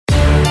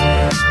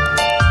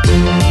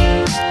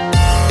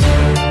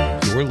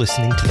You're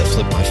listening to the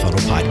Flip My Funnel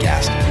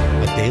podcast,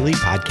 a daily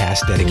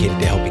podcast dedicated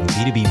to helping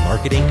B2B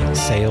marketing,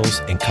 sales,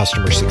 and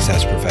customer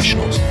success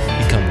professionals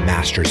become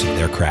masters of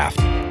their craft.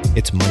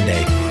 It's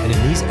Monday, and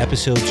in these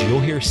episodes,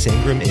 you'll hear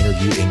Sangram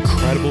interview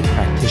incredible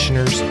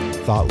practitioners,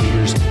 thought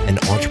leaders, and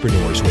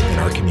entrepreneurs within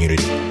our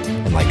community.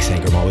 And like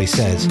Sangram always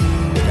says,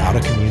 without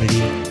a community,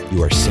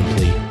 you are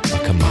simply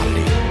a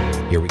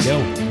commodity. Here we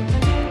go.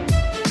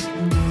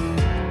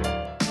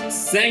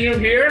 Sangram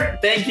here.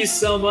 Thank you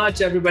so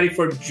much, everybody,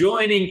 for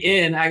joining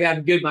in. I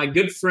got my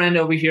good friend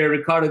over here,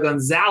 Ricardo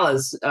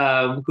Gonzalez,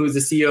 who's the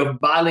CEO of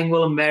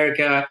Bilingual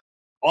America,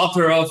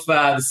 author of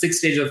The 6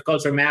 Stages of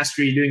Cultural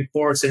Mastery, doing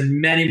course and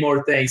many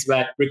more things.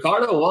 But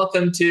Ricardo,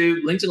 welcome to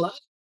LinkedIn Live.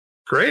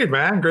 Great,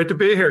 man. Great to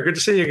be here. Good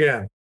to see you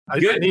again. I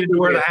needed to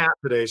wear the hat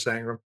today,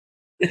 Sangram.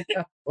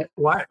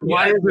 Why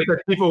is it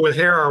that people with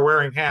hair are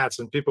wearing hats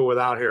and people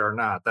without hair are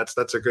not?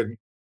 That's a good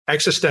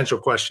existential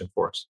question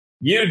for us.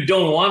 You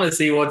don't want to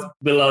see what's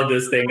below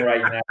this thing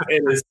right now.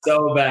 It is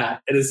so bad.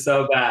 It is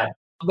so bad.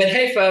 But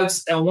hey,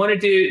 folks, I wanted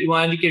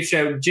to give a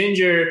shout out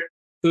Ginger,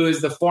 who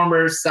is the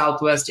former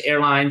Southwest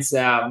Airlines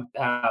SVP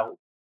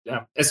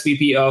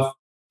of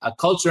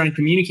Culture and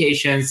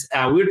Communications.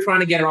 We were trying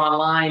to get her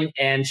online,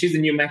 and she's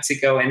in New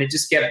Mexico, and it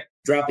just kept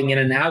dropping in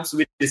and out. So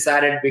we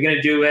decided we're going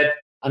to do it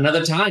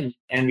another time,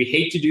 and we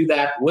hate to do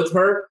that with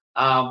her.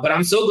 But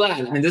I'm so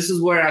glad. I mean, this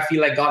is where I feel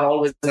like God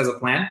always has a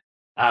plan.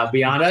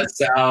 Beyond us.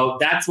 So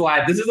that's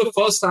why this is the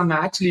first time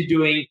I'm actually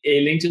doing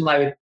a LinkedIn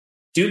Live with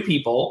two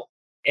people.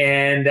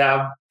 And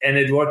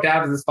it worked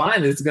out. It's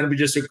fine. It's going to be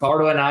just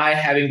Ricardo and I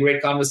having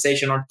great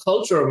conversation on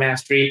cultural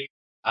mastery,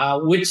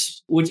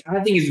 which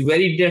I think is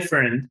very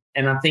different.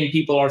 And I think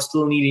people are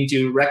still needing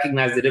to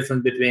recognize the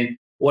difference between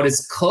what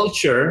is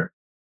culture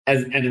at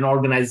an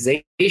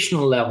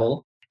organizational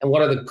level and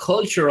what are the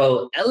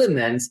cultural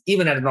elements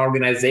even at an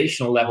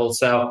organizational level.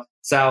 So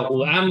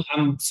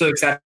I'm so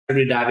excited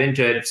to dive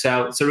into it.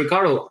 So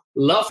Ricardo,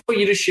 love for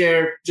you to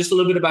share just a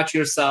little bit about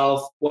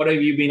yourself. What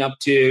have you been up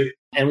to?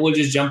 And we'll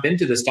just jump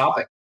into this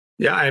topic.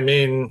 Yeah, I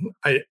mean,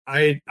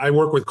 I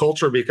work with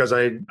culture because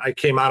I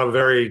came out of a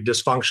very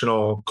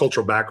dysfunctional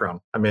cultural background.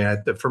 I mean,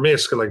 for me,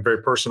 it's like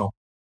very personal.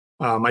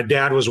 My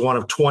dad was one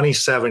of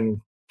 27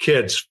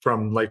 kids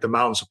from like the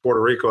mountains of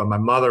Puerto Rico, and my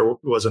mother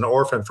was an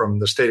orphan from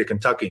the state of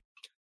Kentucky.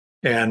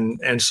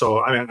 And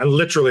so, I mean,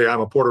 I'm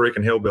a Puerto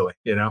Rican hillbilly,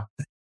 you know.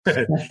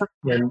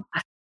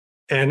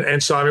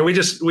 And so, I mean, we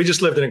just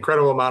lived an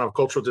incredible amount of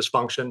cultural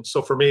dysfunction.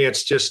 So for me,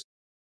 it's just,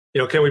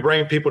 you know, can we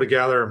bring people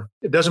together?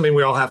 It doesn't mean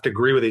we all have to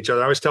agree with each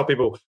other. I always tell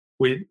people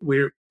we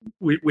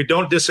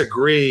don't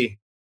disagree.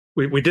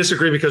 We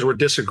disagree because we're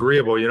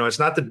disagreeable. You know, it's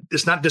not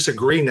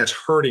disagreeing that's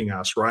hurting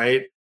us,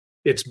 right?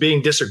 It's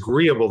being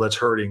disagreeable that's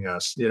hurting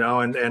us, you know?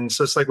 And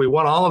so it's like we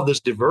want all of this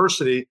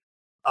diversity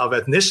of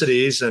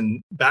ethnicities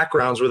and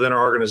backgrounds within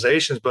our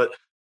organizations, but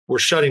we're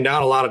shutting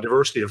down a lot of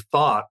diversity of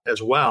thought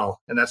as well.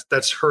 And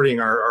that's hurting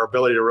our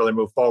ability to really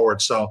move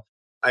forward. So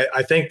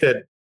I think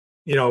that,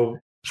 you know,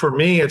 for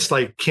me, it's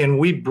like, can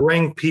we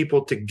bring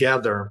people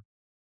together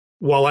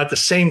while at the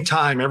same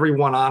time,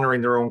 everyone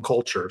honoring their own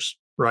cultures,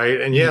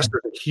 right? And yes,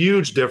 there's a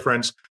huge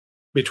difference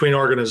between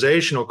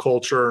organizational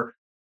culture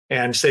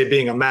and say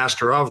being a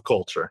master of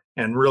culture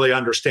and really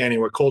understanding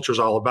what culture is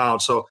all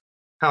about. So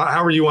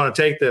however you want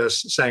to take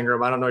this,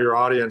 Sangram, I don't know your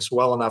audience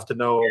well enough to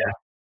know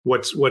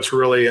what's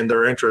really in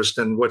their interest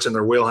and what's in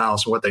their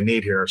wheelhouse and what they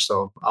need here.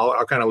 So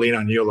I'll kind of lean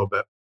on you a little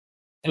bit.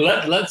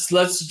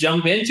 Let's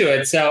jump into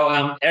it.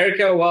 So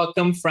Erica,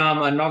 welcome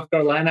from North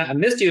Carolina. I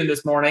missed you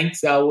this morning.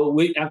 So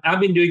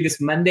I've been doing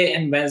this Monday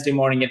and Wednesday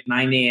morning at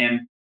 9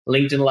 a.m.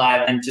 LinkedIn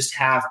Live, and just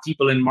have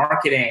people in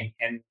marketing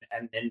and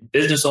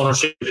business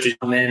ownership to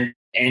come in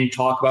and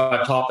talk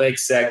about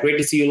topics. Great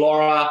to see you,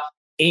 Laura.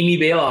 Amy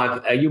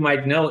Baylog, you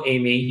might know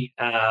Amy,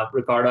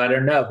 Ricardo, I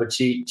don't know, but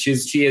she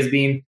has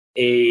been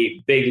a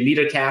big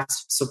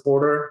LeaderCast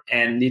supporter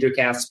and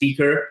LeaderCast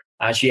speaker.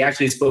 She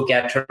actually spoke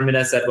at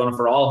Terminus at one of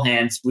her all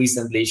hands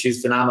recently.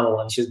 She's phenomenal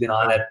and she's been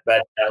on it.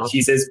 But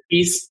she says,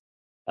 peace,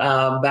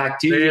 back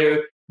to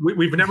you.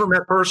 We've never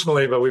met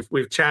personally, but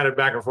we've chatted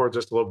back and forth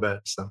just a little bit.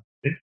 So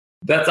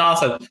that's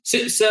awesome.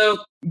 So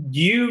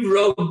you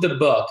wrote the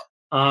book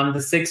on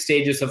the 6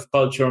 stages of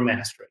cultural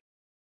mastery.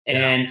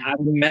 And I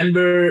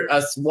remember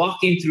us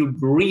walking through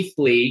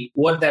briefly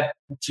what that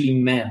actually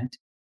meant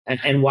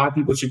and why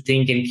people should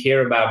think and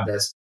care about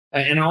this.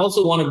 And I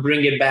also want to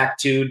bring it back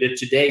to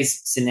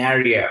today's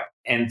scenario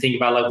and think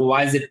about like,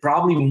 why is it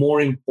probably more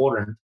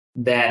important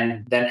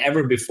than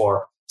ever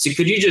before? So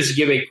could you just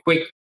give a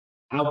quick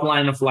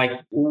outline of like,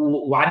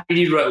 why did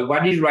you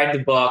write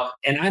the book?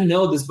 And I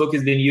know this book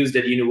has been used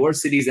at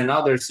universities and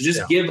others. So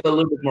just give a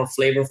little bit more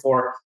flavor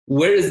for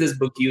where is this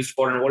book used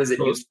for and what is it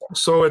used for?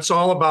 So it's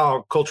all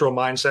about cultural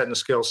mindset and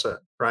skill set,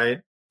 right?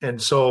 And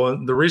so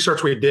the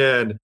research we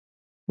did,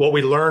 what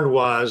we learned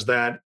was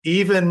that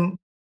even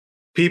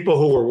people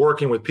who were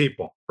working with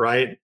people,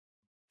 right?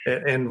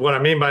 And what I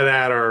mean by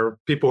that are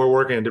people who are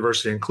working in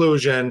diversity and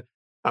inclusion,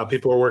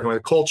 people who are working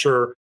with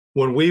culture.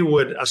 When we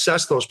would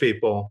assess those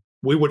people,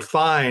 we would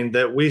find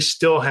that we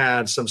still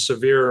had some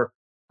severe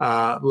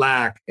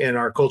lack in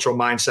our cultural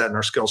mindset and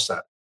our skill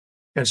set.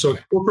 And so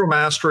cultural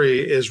mastery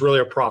is really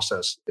a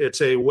process. It's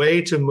a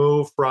way to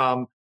move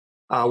from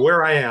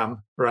where I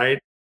am, right?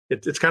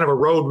 It's kind of a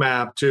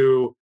roadmap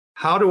to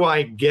how do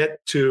I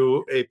get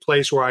to a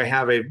place where I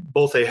have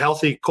both a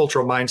healthy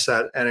cultural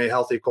mindset and a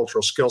healthy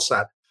cultural skill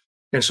set.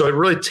 And so it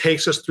really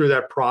takes us through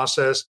that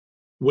process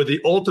with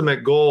the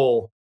ultimate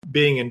goal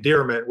being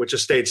endearment, which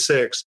is stage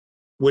 6,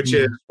 which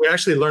is we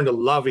actually learn to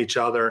love each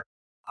other.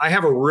 I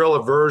have a real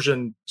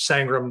aversion,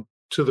 Sangram,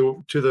 to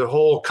the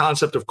whole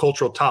concept of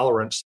cultural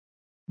tolerance,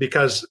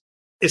 because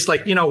it's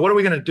like, what are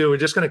we going to do? We're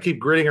just going to keep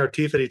gritting our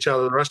teeth at each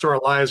other the rest of our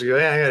lives. We go,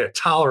 I got to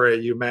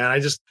tolerate you, man. I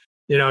just,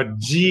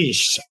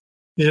 geesh,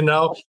 and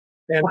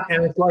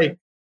it's like,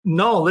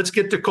 no, let's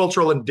get to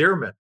cultural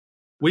endearment.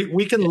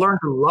 We can learn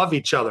to love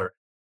each other.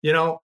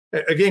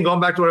 Again, going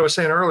back to what I was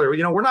saying earlier,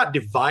 we're not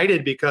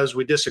divided because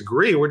we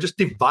disagree. We're just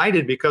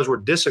divided because we're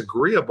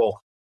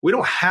disagreeable. We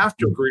don't have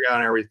to agree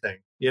on everything.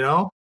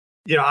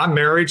 I'm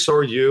married, so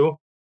are you.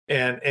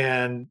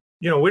 And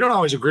we don't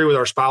always agree with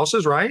our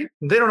spouses, right?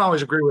 They don't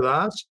always agree with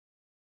us.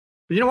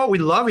 But you know what? We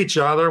love each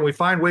other and we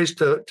find ways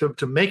to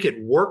make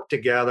it work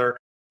together.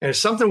 And it's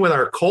something with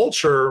our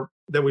culture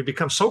that we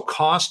become so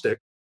caustic.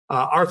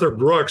 Arthur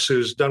Brooks,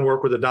 who's done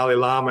work with the Dalai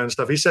Lama and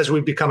stuff, he says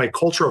we've become a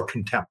culture of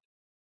contempt.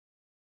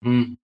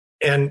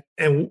 And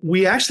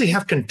we actually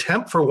have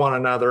contempt for one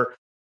another.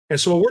 And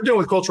so what we're doing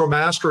with cultural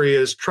mastery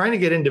is trying to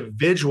get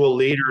individual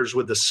leaders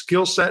with the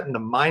skill set and the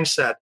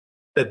mindset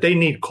that they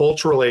need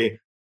culturally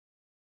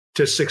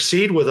to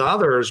succeed with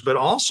others, but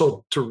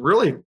also to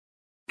really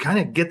kind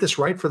of get this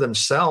right for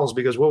themselves.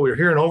 Because what we're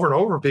hearing over and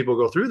over when people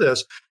go through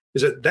this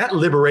is that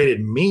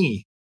liberated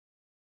me.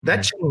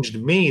 That changed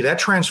me. That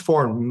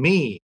transformed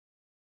me,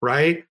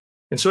 right?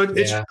 And so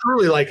it's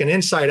truly like an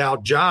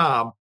inside-out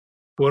job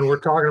when we're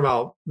talking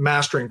about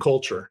mastering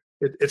culture.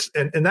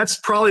 And that's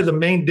probably the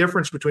main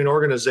difference between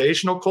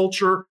organizational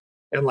culture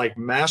and like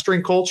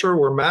mastering culture,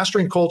 where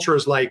mastering culture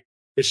is like,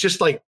 it's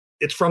just like,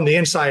 it's from the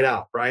inside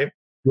out, right?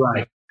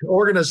 Right.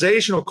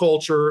 Organizational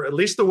culture, at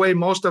least the way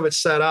most of it's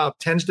set up,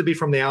 tends to be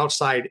from the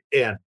outside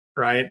in,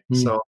 right?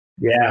 So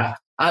yeah,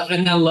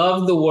 and I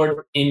love the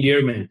word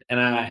endearment.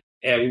 And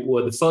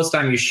the first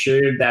time you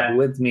shared that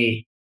with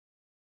me,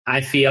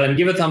 I feel, and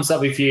give a thumbs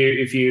up if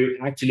you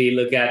actually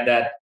look at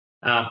that.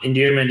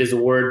 Endearment is a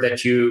word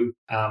that you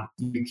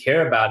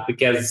care about,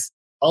 because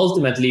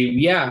ultimately,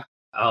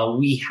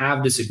 we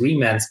have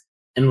disagreements,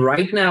 and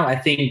right now, I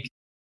think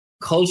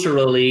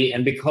culturally,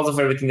 and because of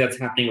everything that's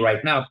happening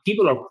right now,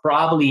 people are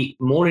probably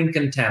more in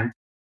contempt,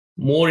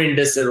 more in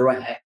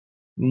disarray,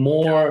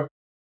 more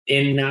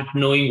in not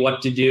knowing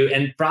what to do,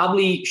 and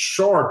probably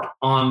short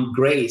on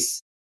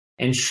grace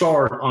and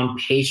short on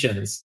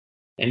patience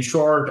and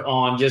short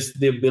on just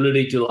the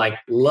ability to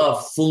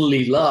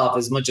fully love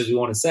as much as we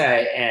want to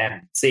say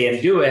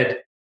and do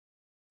it.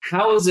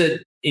 How is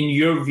it, in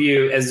your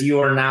view, as you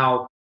are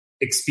now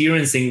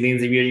experiencing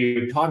things, and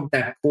you taught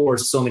that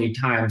course so many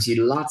times,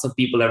 lots of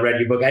people have read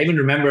your book. I even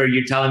remember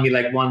you telling me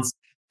once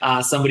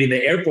somebody in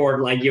the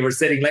airport, you were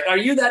sitting, are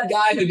you that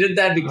guy who did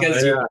that?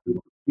 Because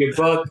your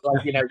book,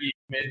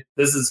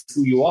 this is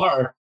who you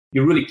are.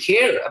 You really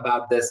care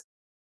about this.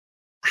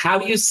 How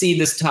do you see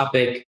this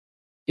topic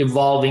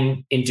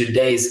evolving in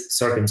today's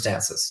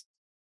circumstances?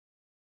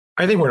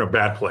 I think we're in a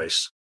bad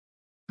place.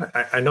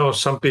 I know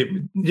some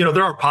people,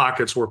 there are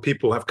pockets where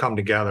people have come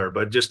together,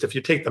 but just if you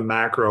take the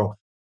macro,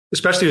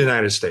 especially the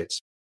United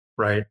States,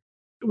 right?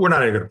 We're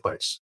not in a good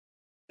place.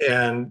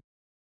 And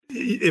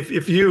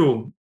if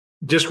you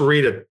just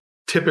read a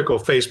typical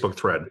Facebook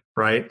thread,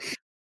 right?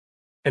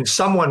 And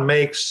someone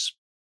makes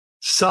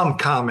some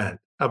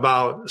comment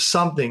about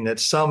something that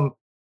some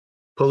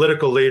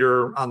political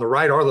leader on the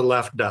right or the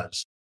left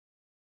does,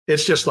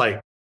 it's just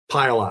like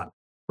pile on,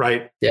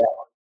 right? Yeah.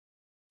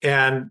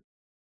 And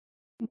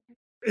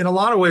in a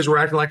lot of ways, we're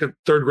acting like the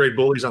third grade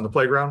bullies on the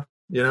playground,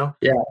 Yeah.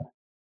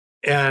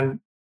 And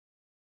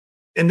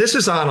this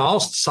is on all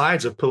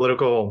sides of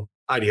political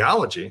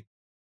ideology.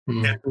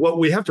 Mm-hmm. And what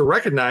we have to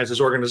recognize as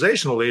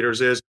organizational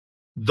leaders is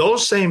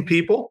those same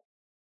people,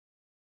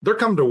 they're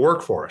coming to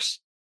work for us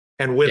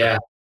and with us,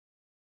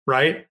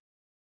 right?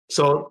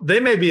 So they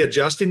may be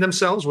adjusting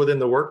themselves within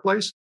the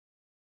workplace,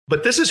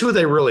 but this is who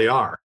they really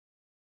are.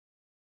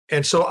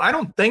 And so I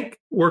don't think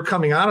we're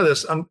coming out of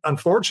this,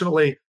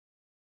 unfortunately,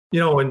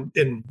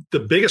 in the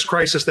biggest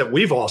crisis that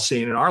we've all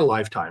seen in our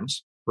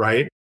lifetimes,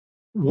 right?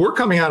 We're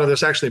coming out of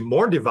this actually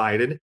more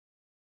divided,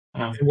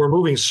 and we're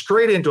moving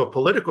straight into a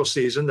political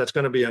season that's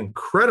going to be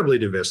incredibly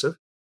divisive.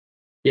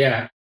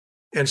 Yeah.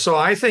 And so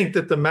I think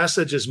that the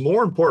message is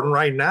more important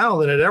right now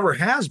than it ever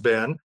has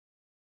been,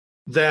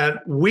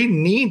 that we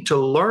need to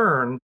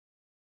learn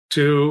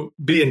to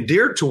be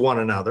endeared to one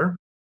another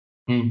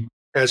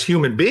as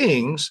human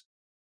beings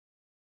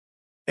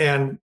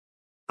and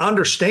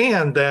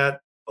understand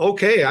that,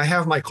 okay, I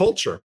have my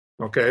culture,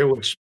 okay,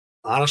 which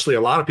honestly,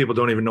 a lot of people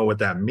don't even know what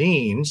that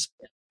means.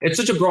 It's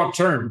such a broad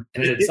term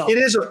in itself. It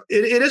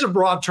is a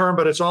broad term,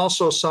 but it's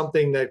also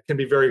something that can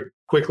be very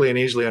quickly and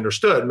easily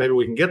understood. Maybe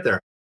we can get there,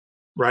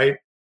 right?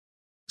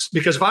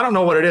 Because if I don't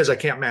know what it is, I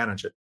can't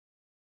manage it.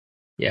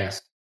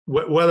 Yes.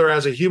 Whether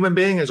as a human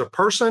being, as a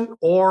person,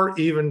 or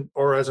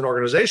as an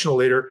organizational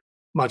leader,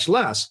 much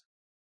less.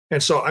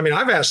 And so, I mean,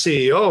 I've asked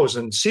CEOs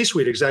and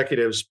C-suite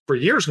executives for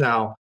years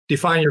now,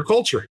 define your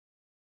culture,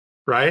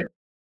 right?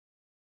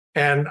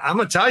 And I'm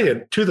going to tell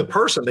you, to the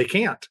person, they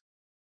can't.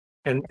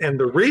 And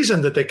the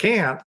reason that they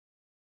can't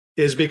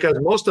is because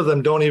most of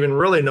them don't even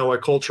really know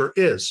what culture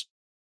is.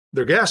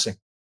 They're guessing.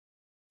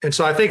 And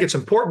so I think it's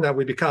important that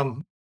we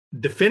become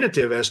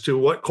definitive as to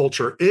what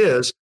culture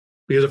is,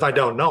 because if I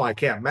don't know, I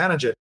can't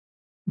manage it.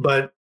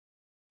 But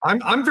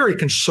I'm very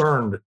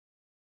concerned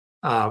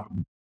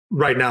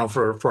right now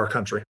for our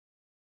country.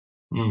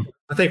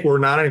 I think we're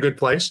not in a good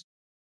place.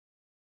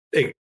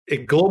 A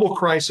global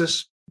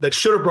crisis that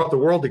should have brought the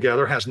world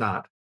together has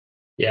not.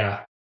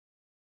 Yeah.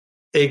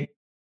 A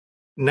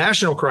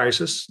national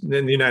crisis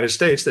in the United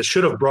States that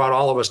should have brought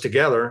all of us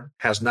together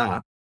has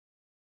not.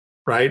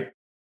 Right?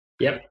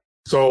 Yep.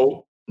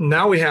 So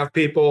now we have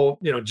people,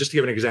 just to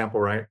give an example,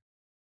 right?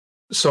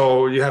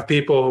 So you have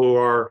people who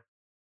are,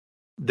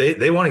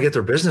 they want to get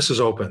their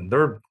businesses open.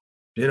 They're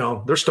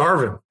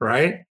starving,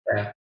 right?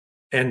 Yeah.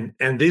 And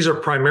these are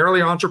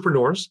primarily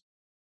entrepreneurs.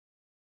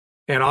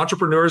 And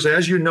entrepreneurs,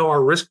 as you know,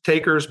 are risk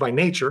takers by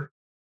nature.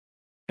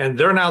 And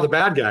they're now the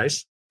bad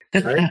guys,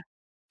 right?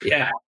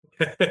 Yeah.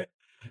 They're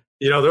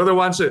the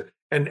ones that,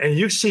 and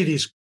you see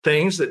these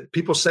things that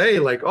people say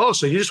like, oh,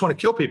 so you just want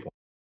to kill people,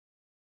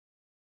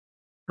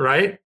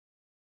 right?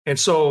 And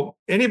so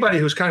anybody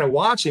who's kind of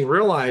watching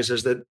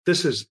realizes that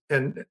this is,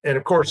 and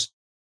of course,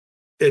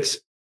 it's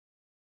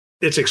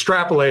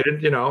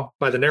extrapolated,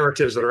 by the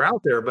narratives that are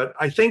out there. But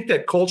I think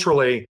that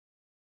culturally,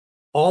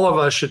 all of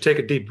us should take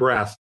a deep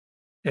breath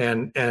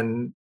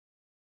and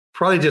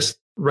probably just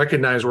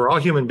recognize we're all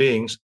human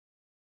beings.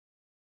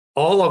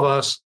 All of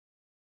us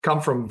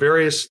come from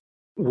various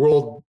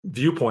world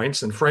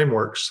viewpoints and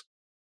frameworks.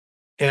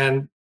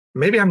 And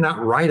maybe I'm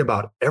not right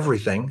about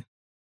everything.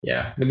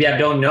 Yeah. Maybe I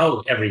don't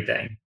know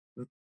everything.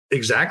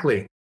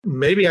 Exactly.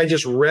 Maybe I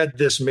just read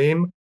this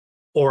meme,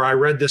 or I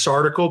read this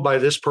article by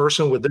this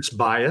person with this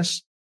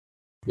bias.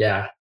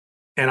 Yeah.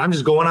 And I'm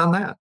just going on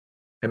that.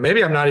 And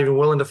maybe I'm not even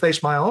willing to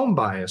face my own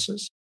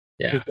biases.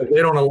 Yeah. Because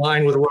they don't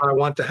align with what I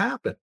want to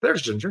happen.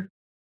 There's Ginger.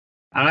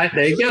 All right.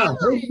 There you go.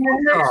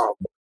 Oh,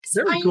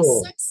 very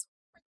cool.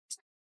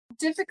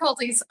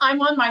 Difficulties.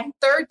 I'm on my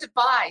third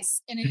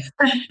device and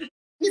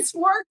it's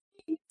working.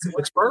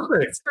 It's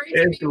perfect.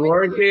 It's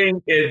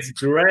working. It's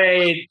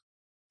great.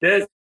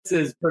 This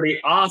is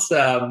pretty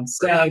awesome.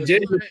 So,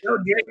 Ginger, so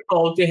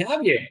grateful to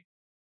have you.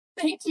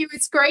 Thank you.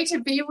 It's great to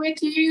be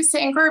with you,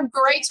 Sangram.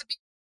 Great to be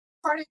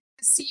part of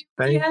the see you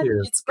again. Thank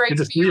you. It's great Good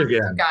to see be you with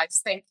again. you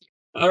guys. Thank you.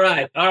 All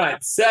right.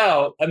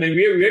 So, I mean,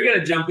 we're going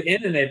to jump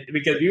in it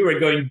because we were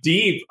going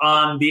deep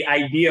on the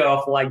idea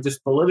of like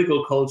just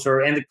political culture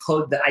and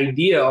the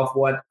idea of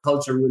what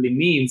culture really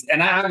means.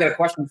 And I've got a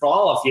question for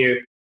all of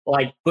you.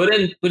 Like, put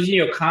in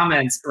your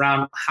comments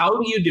around how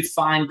do you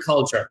define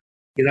culture?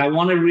 Because I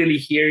want to really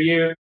hear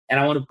you, and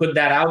I want to put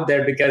that out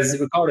there because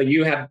Ricardo,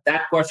 you have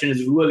that question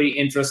is really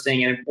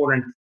interesting and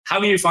important. How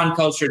do you define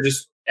culture?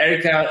 Just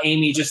Erica,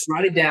 Amy, just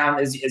write it down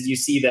as you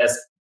see this.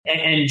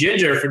 And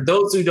Ginger, for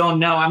those who don't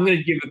know, I'm going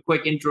to give a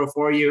quick intro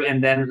for you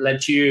and then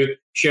let you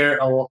share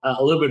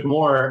a little bit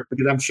more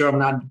because I'm sure I'm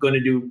not going to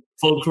do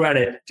full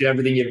credit to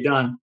everything you've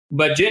done.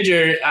 But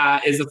Ginger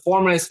is the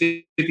former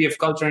SVP of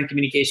Culture and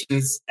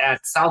Communications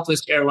at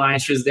Southwest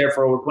Airlines. She was there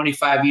for over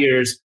 25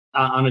 years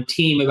on a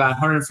team, about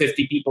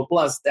 150 people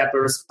plus, that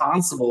were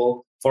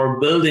responsible for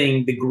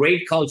building the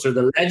great culture,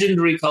 the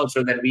legendary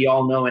culture that we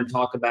all know and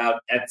talk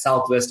about at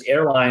Southwest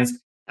Airlines.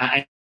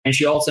 And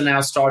she also now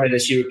started,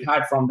 as she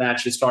retired from that,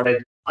 she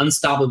started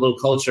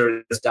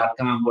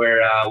unstoppablecultures.com,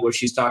 where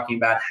she's talking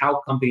about how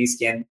companies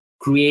can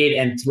create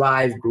and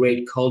thrive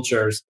great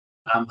cultures.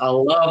 I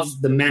love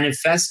the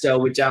manifesto,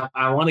 which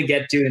I want to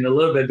get to in a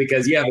little bit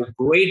because you have a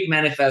great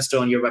manifesto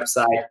on your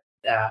website,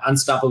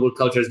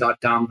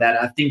 unstoppablecultures.com,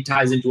 that I think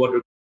ties into what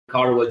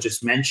Ricardo was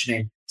just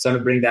mentioning. So I'm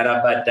going to bring that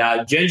up.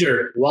 But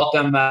Ginger,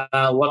 welcome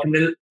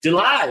to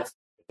Live.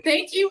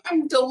 Thank you.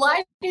 I'm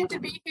delighted to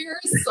be here.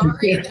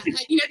 Sorry that,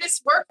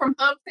 this work from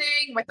home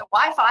thing with the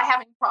Wi-Fi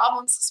having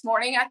problems this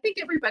morning. I think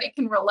everybody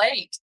can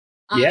relate.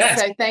 Yes.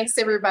 So thanks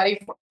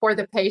everybody for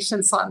the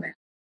patience on that.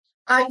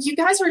 You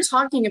guys were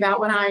talking about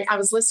when I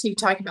was listening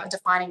to talking about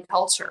defining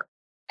culture.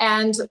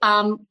 And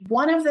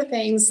one of the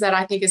things that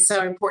I think is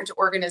so important to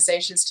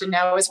organizations to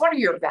know is what are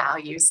your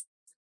values?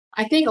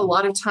 I think a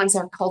lot of times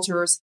our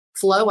cultures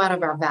flow out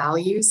of our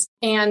values.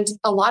 And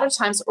a lot of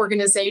times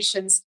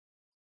organizations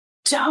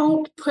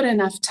don't put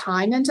enough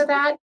time into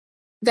that.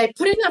 They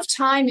put enough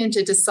time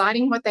into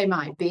deciding what they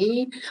might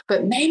be,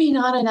 but maybe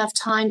not enough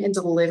time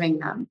into living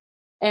them.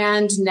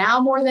 And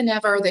now more than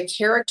ever, the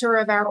character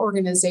of our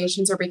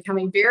organizations are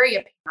becoming very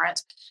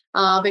apparent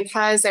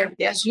because,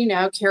 as you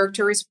know,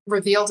 character is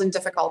revealed in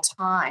difficult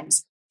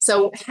times.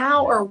 So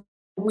how are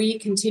we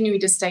continuing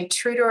to stay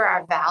true to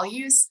our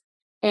values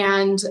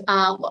and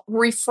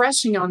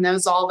refreshing on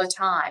those all the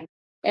time?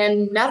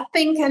 And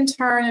nothing can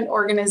turn an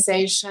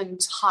organization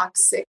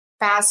toxic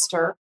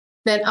faster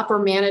than upper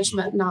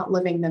management not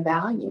living the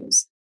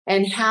values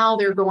and how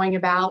they're going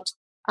about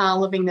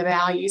living the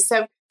values.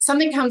 So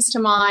something comes to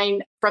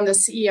mind from the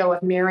CEO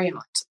of Marriott.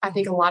 I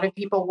think a lot of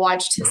people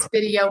watched his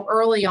video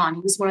early on.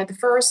 He was one of the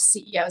first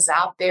CEOs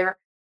out there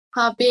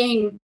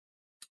talking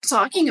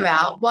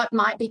about what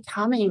might be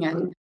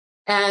coming.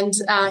 And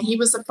he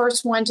was the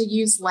first one to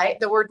use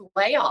the word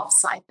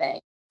layoffs, I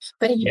think.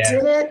 But he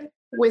did it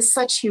with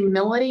such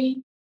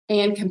humility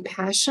and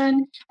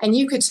compassion. And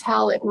you could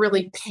tell it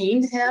really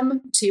pained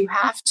him to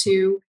have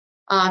to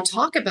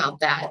talk about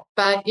that.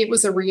 But it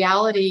was a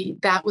reality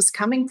that was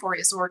coming for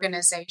his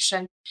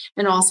organization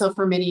and also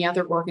for many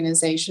other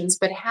organizations.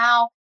 But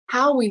how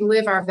we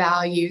live our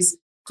values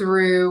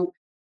through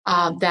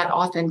that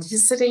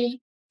authenticity,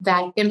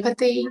 that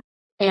empathy,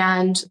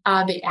 and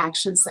the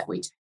actions that we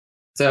take.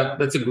 So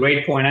that's a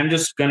great point. I'm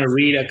just going to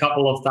read a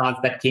couple of thoughts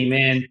that came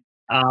in.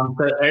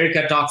 So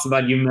Erica talks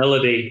about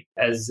humility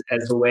as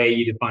a way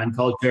you define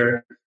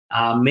culture.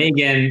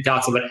 Megan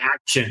talks about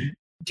action.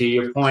 To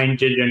your point,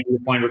 Ginger, and to your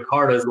point,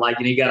 Ricardo's like,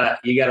 you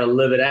gotta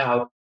live it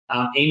out.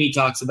 Amy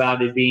talks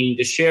about it being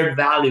the shared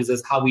values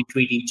as how we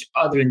treat each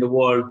other in the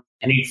world,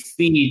 and it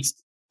feeds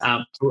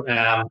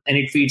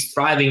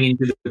thriving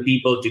into the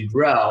people to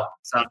grow.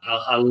 So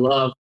I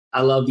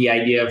love the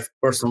idea of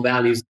personal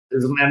values.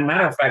 As a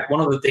matter of fact,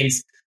 one of the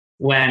things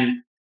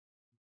when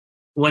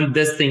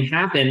this thing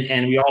happened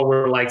and we all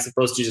were like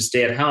supposed to just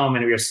stay at home,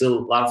 and we are still,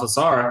 a lot of us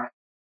are,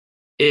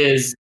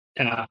 is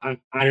I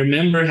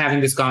remember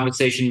having this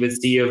conversation with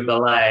CEO of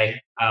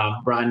Belay,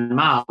 Brian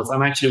Miles.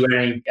 I'm actually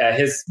wearing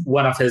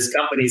one of his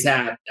company's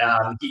hat.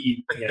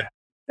 He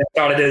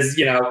started his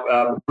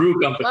brew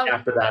company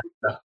after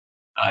that.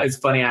 It's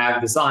funny I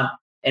have this on.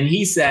 And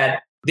he said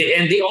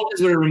they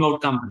always were a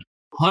remote company,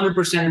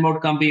 100%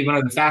 remote company, one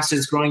of the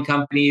fastest growing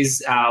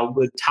companies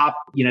with top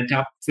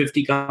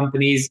 50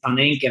 companies on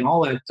Inc. and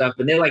all that stuff.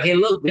 And they're like, hey,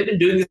 look, we've been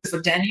doing this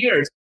for 10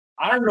 years.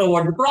 I don't know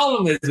what the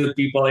problem is with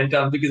people in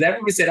terms, because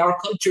everybody said our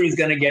culture is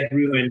going to get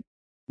ruined.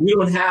 We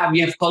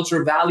have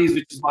cultural values,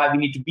 which is why we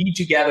need to be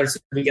together so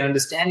we can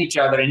understand each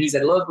other. And he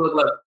said, look,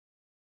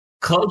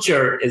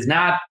 culture is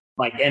not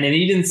like, and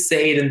he didn't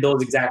say it in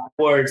those exact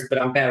words, but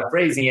I'm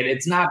paraphrasing it.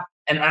 It's not,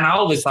 and I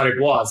always thought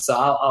it was, so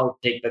I'll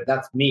take that.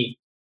 That's me.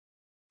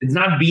 It's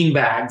not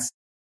beanbags.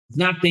 It's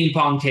not ping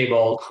pong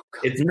table.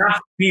 It's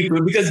not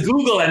people, because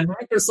Google and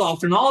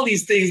Microsoft and all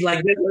these things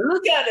like this,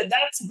 look at it.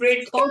 That's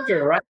great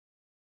culture, right?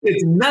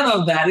 It's none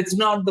of that. It's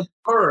not the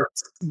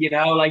perks,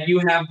 like you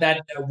have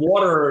that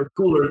water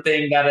cooler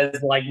thing that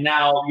is like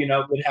now,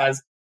 it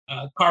has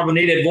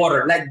carbonated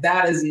water. Like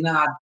that is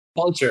not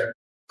culture.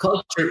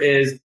 Culture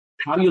is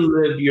how you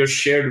live your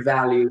shared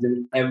values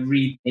in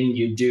everything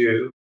you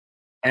do.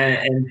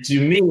 And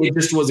to me, it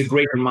just was a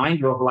great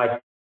reminder of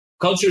like,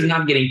 culture is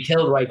not getting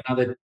killed right now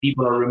that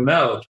people are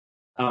remote.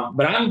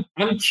 But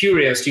I'm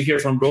curious to hear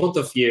from both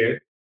of you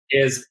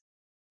is,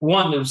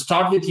 one, to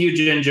start with you,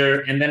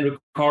 Ginger, and then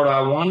Ricardo.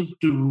 I want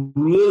to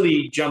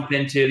really jump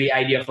into the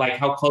idea of like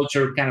how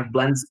culture kind of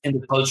blends into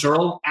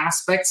cultural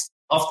aspects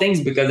of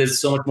things, because it's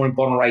so much more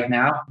important right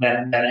now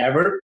than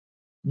ever.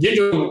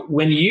 Ginger,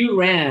 when you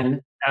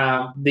ran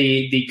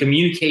the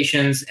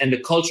communications and the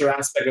culture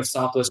aspect of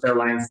Southwest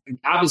Airlines,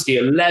 obviously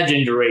a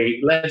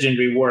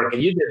legendary work,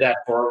 and you did that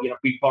for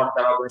be part of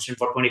that operation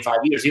for 25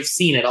 years. You've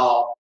seen it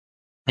all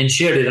and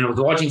shared it, and I was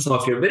watching some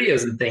of your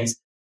videos and things.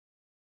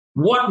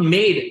 What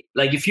made,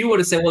 like, if you were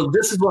to say, well,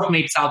 this is what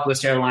made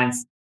Southwest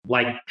Airlines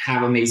like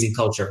have amazing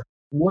culture,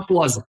 what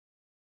was it?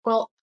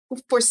 Well,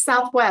 for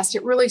Southwest,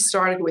 it really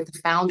started with the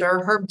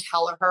founder, Herb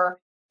Kelleher,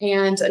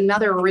 and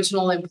another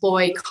original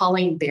employee,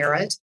 Colleen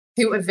Barrett,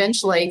 who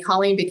eventually,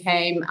 Colleen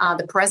became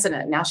the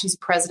president. Now she's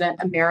president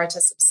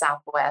emeritus of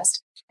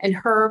Southwest. And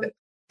Herb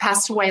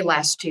passed away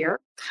last year.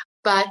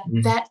 But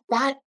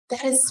that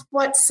is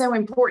what's so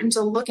important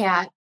to look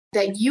at,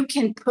 that you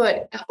can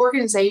put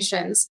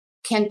organizations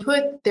can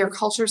put their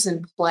cultures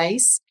in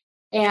place.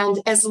 And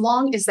as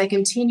long as they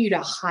continue to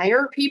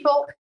hire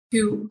people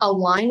who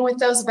align with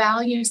those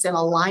values and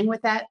align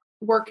with that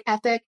work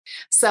ethic.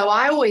 So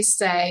I always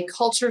say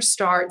culture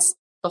starts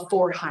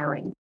before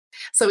hiring.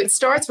 So it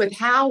starts with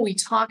how we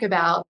talk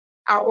about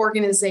our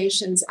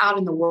organizations out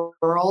in the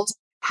world,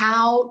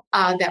 how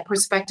that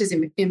prospective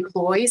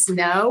employees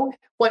know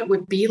what it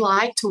would be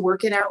like to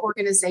work in our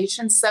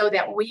organization so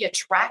that we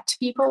attract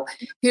people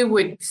who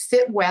would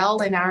fit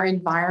well in our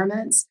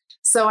environments.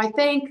 So I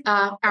think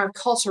our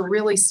culture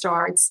really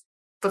starts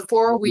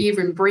before we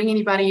even bring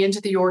anybody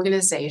into the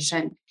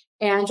organization.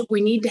 And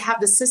we need to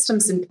have the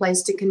systems in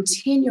place to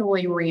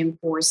continually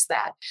reinforce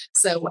that.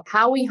 So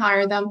how we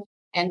hire them,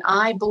 and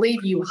I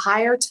believe you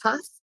hire tough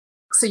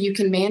so you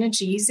can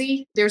manage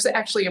easy. There's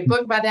actually a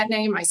book by that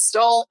name. I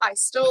stole that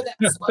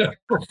slogan.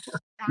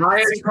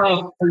 Hire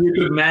tough so you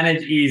can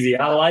manage easy.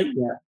 I like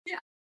that. Yeah,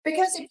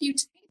 because if you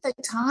take the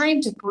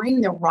time to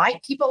bring the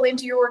right people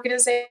into your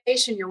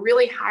organization, you're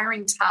really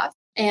hiring tough.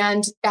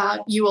 And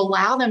you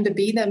allow them to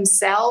be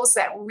themselves,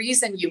 that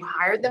reason you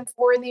hired them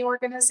for in the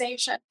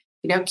organization,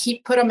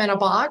 put them in a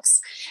box.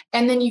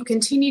 And then you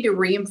continue to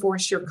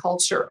reinforce your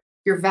culture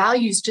Your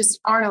values just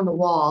aren't on the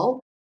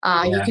wall.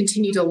 You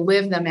continue to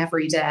live them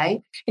every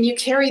day, and you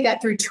carry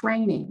that through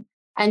training,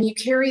 and you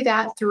carry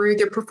that through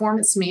their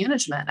performance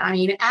management. I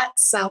mean, at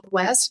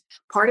Southwest,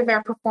 part of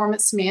our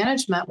performance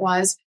management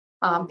was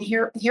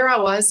here I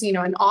was,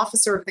 an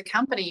officer of the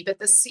company, but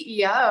the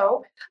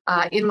CEO,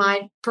 in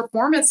my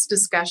performance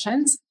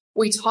discussions,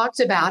 we talked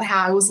about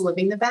how I was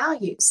living the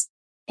values.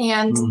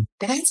 And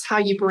that's how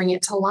you bring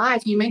it to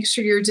life. You make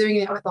sure you're doing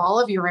it with all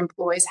of your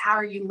employees. How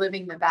are you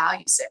living the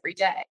values every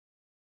day?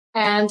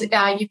 And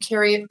you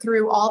carry it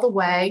through all the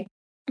way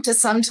to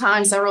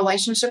sometimes our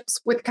relationships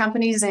with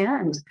companies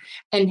end.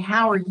 And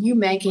how are you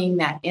making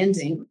that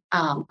ending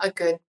a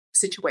good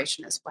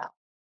situation as well?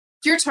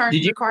 Your turn,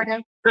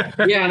 Ricardo.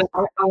 Yeah,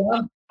 I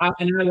want.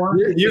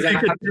 You can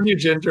continue,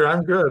 Ginger.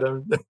 I'm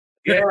good.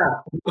 Yeah,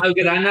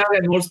 okay. I now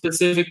have a more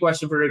specific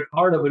question for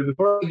Ricardo. But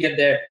before we get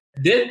there,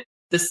 did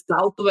the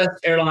Southwest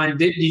Airline,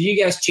 did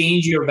you guys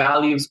change your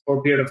values for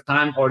a period of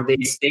time, or they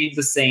stayed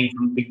the same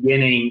from the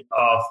beginning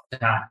of the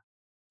time?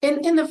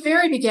 In the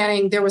very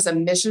beginning, there was a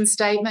mission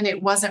statement.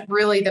 It wasn't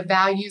really the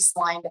values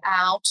lined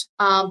out,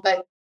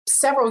 but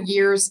several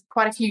years,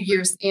 quite a few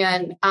years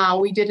in,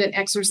 we did an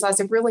exercise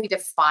of really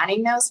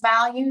defining those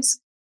values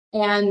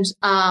and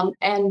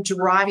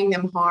driving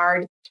them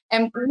hard.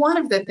 And one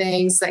of the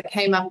things that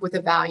came up with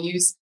the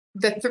values,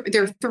 there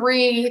are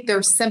three,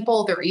 they're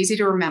simple, they're easy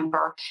to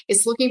remember.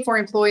 It's looking for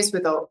employees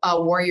with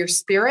a warrior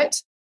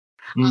spirit.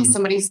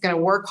 Somebody who's going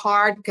to work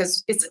hard,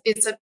 because it's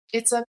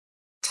a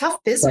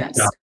tough business.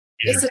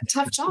 It's a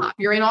tough job.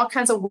 You're in all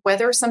kinds of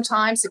weather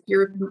sometimes if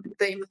you're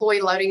the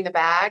employee loading the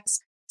bags.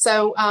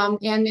 So,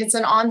 and it's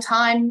an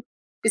on-time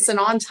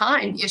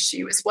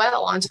issue as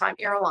well, on-time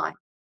airline.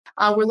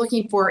 We're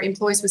looking for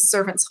employees with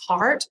servant's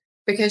heart,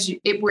 because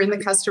we're in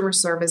the customer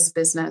service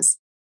business.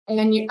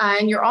 And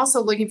you're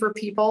also looking for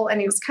people,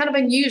 and it was kind of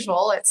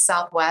unusual at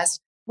Southwest,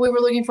 we were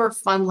looking for a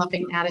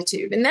fun-loving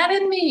attitude. And that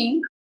didn't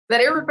mean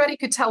that everybody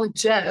could tell a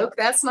joke.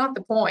 That's not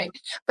the point.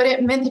 But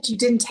it meant that you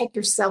didn't take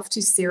yourself too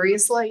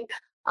seriously,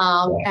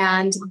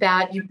 and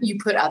that you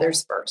put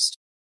others first.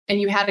 And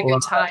you had a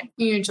good time.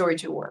 You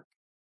enjoyed your work.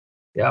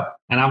 Yeah.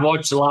 And I've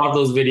watched a lot of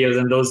those videos,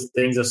 and those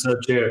things are so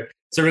true.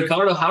 So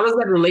Ricardo, how does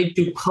that relate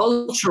to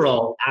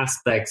cultural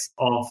aspects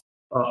of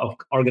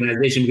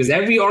organization? Because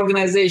every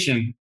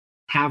organization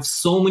have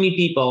so many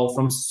people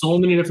from so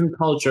many different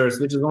cultures,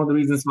 which is one of the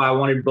reasons why I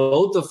wanted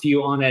both of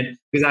you on it,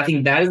 because I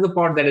think that is the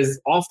part that is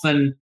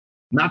often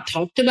not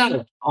talked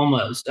about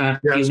almost.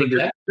 Just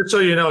so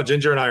you know,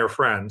 Ginger and I are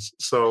friends.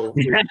 So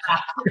we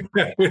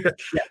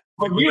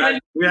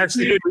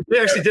actually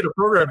did a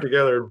program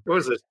together. What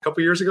was it? A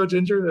couple of years ago,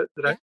 Ginger?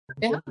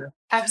 Yeah,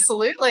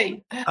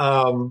 absolutely.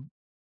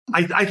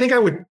 I think I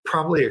would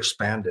probably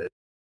expand it,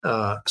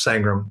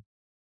 Sangram.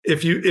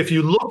 If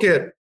you look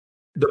at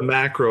the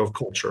macro of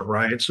culture,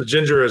 right? So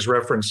Ginger has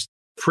referenced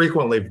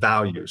frequently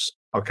values.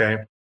 Okay.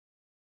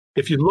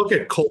 If you look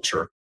at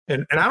culture,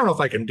 and I don't know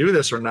if I can do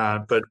this or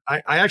not, but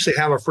I actually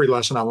have a free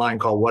lesson online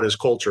called What is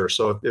Culture?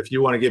 So if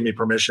you want to give me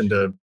permission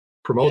to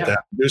promote that,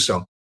 do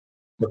so.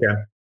 Okay.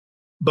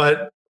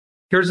 But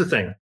here's the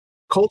thing.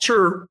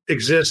 Culture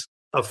exists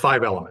of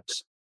 5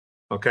 elements.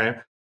 Okay.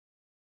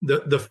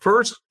 The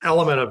first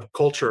element of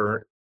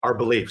culture are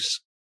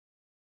beliefs.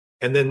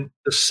 And then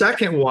the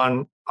second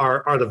one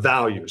are the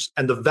values.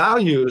 And the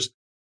values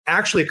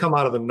actually come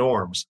out of the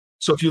norms.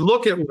 So if you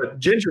look at what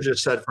Ginger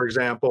just said, for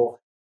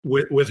example,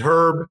 with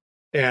Herb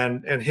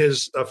and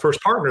his first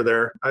partner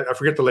there, I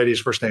forget the lady's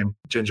first name,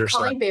 Ginger.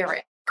 Colleen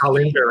Barrett.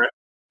 Colleen Barrett.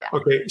 Yeah.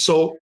 Okay.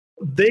 So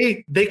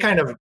they kind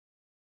of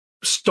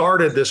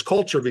started this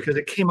culture because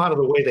it came out of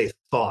the way they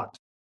thought,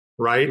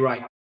 right?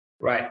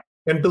 Right.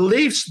 And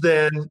beliefs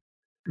then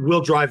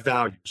will drive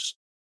values.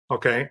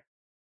 Okay.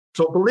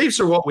 So beliefs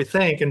are what we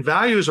think, and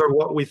values are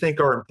what we think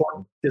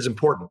is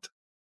important.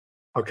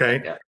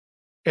 Okay. Yeah.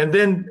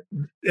 And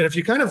if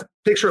you kind of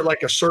picture it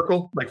like a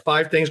circle, like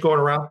 5 things going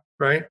around,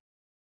 right?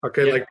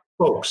 Okay. Yeah. Like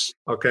spokes.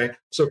 Okay.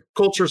 So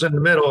culture's in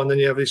the middle, and then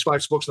you have these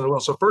 5 spokes in the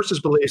middle. So first is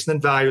beliefs, then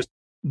values,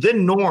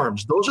 then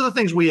norms. Those are the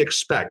things we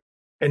expect.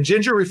 And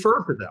Ginger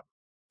referred to them.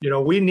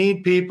 We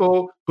need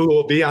people who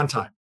will be on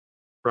time,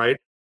 right?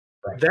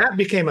 That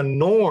became a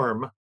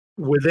norm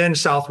within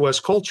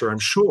Southwest culture, I'm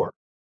sure.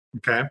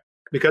 Okay.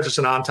 Because it's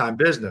an on-time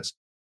business.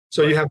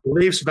 So you have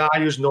beliefs,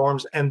 values,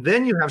 norms, and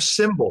then you have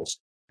symbols.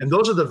 And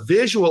those are the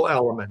visual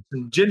elements.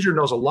 And Ginger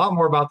knows a lot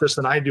more about this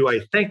than I do, I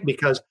think,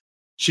 because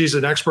she's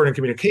an expert in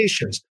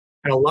communications.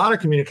 And a lot of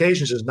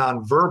communications is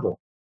nonverbal,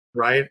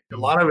 right? A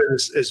lot of it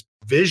is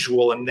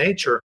visual in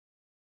nature.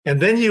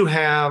 And then you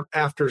have,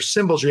 after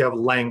symbols, you have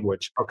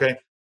language, okay?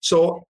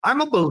 So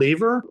I'm a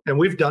believer, and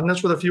we've done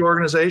this with a few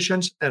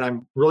organizations, and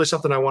I'm really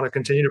something I want to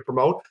continue to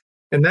promote.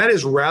 And that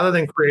is, rather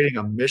than creating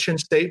a mission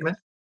statement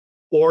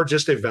or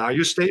just a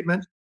value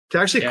statement, to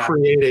actually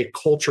create a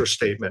culture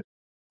statement.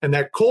 And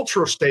that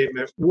cultural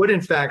statement would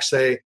in fact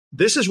say,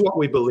 this is what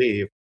we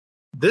believe.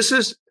 This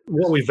is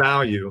what we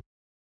value.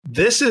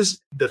 This is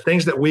the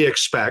things that we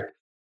expect.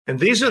 And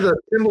these are the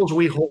symbols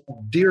we hold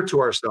dear to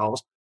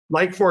ourselves.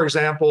 Like, for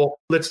example,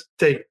 let's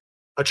take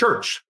a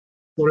church.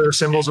 What are the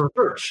symbols of a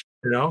church?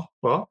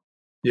 Well,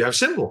 you have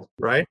symbols,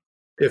 right?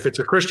 If it's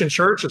a Christian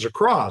church, it's a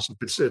cross.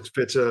 If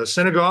it's a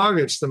synagogue,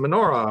 it's the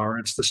menorah or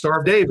it's the Star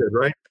of David,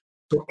 right?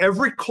 So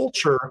every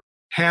culture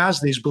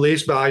has these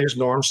beliefs, values,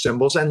 norms,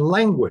 symbols, and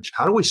language.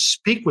 How do we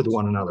speak with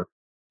one another?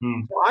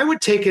 I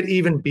would take it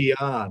even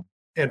beyond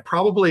and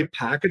probably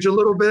package a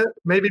little bit,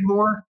 maybe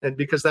more, and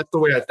because that's the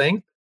way I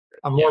think.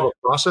 I'm more of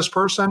a process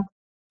person.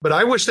 But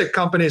I wish that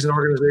companies and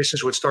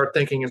organizations would start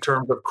thinking in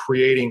terms of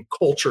creating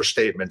culture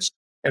statements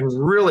and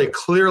really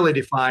clearly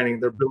defining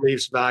their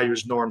beliefs,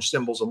 values, norms,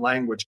 symbols, and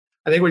language.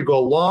 I think we'd go a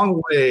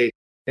long way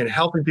in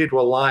helping people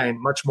align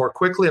much more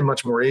quickly and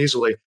much more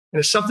easily. And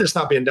it's something that's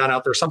not being done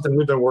out there, something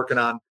we've been working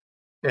on.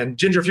 And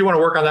Ginger, if you want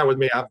to work on that with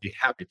me, I'd be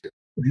happy to.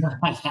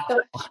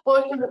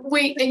 Well,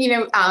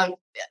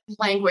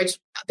 language,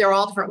 there are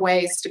all different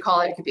ways to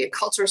call it. It could be a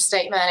culture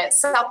statement. At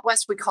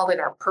Southwest, we call it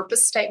our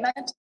purpose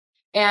statement.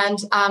 And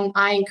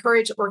I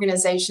encourage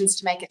organizations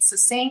to make it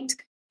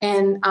succinct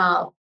and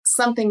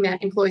something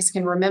that employees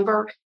can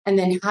remember. And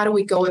then how do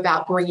we go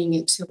about bringing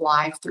it to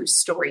life through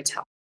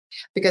storytelling?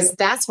 Because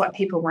that's what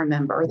people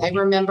remember. They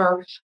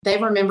remember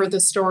the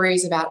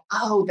stories about,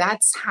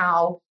 that's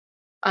how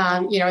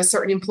a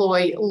certain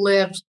employee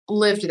lived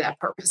that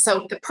purpose.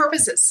 So the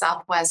purpose at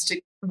Southwest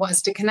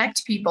was to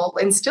connect people,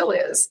 and still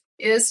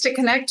is to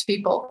connect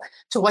people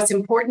to what's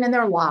important in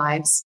their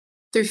lives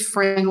through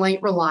friendly,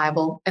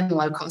 reliable, and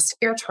low-cost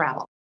air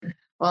travel.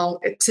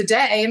 Well,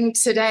 today, in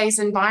today's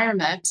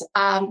environment,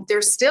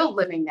 they're still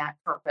living that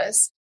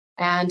purpose,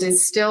 and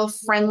it's still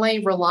friendly,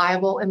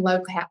 reliable, and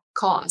low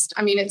cost.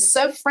 I mean, it's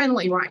so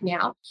friendly right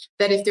now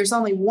that if there's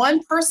only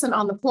one person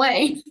on the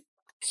plane,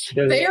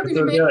 they are going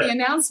to make the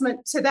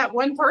announcement to that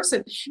one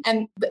person.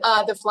 And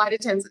the flight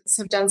attendants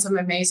have done some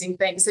amazing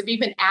things. They've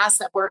even asked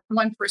that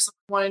one person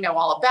want to know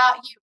all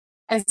about you.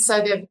 And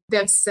so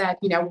they've said,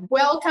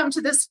 welcome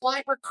to this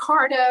flight,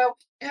 Ricardo.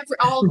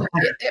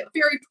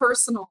 Very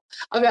personal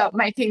about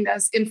making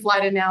those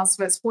in-flight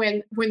announcements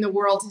when the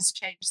world has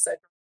changed so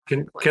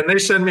dramatically. Can they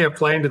send me a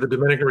plane to the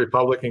Dominican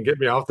Republic and get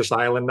me off this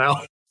island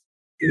now?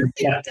 I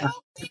don't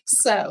think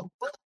so.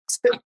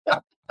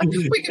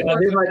 We can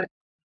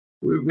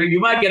You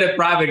might get a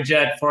private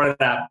jet for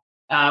that.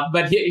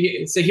 But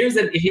here's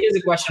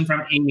a question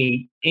from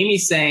Amy.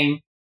 Amy's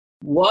saying,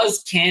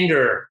 was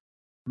candor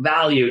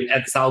valued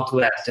at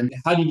Southwest, and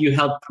how did you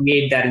help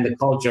create that in the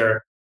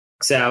culture?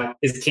 So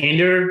is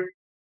candor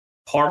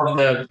part of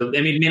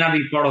it may not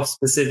be part of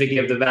specifically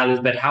of the values,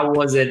 but how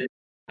was it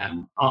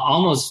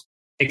almost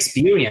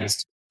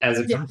experienced as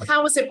a company?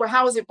 How was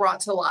it brought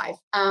to life?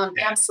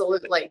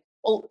 Absolutely.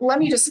 Well, let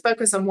me just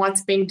focus on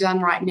what's being done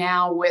right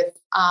now with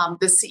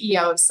the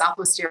CEO of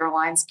Southwest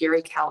Airlines,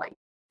 Gary Kelly.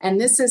 And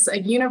this is a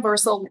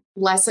universal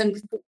lesson,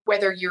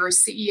 whether you're a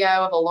CEO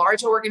of a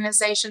large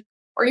organization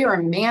or you're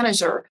a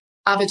manager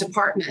of a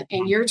department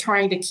and you're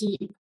trying to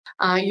keep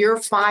your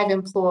 5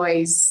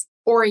 employees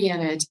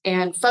oriented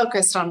and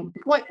focused on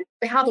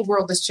how the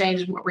world has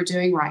changed and what we're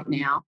doing right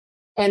now.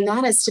 And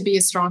that is to be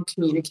a strong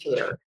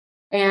communicator.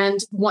 And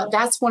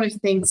that's one of the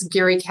things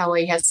Gary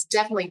Kelly has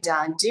definitely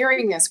done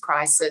during this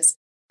crisis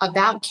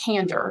about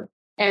candor.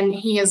 And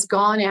he has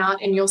gone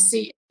out, and you'll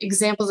see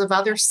examples of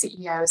other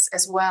CEOs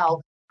as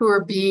well who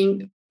are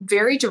being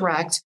very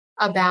direct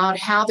about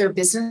how their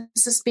business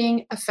is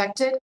being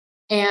affected.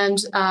 And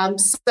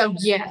so,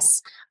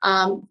 yes,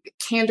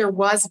 candor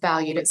was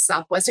valued at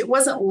Southwest. It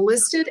wasn't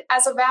listed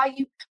as a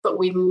value, but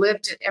we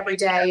lived it every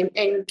day.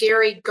 And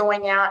Gary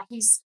going out,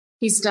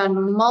 He's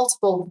done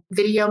multiple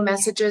video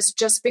messages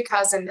just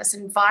because in this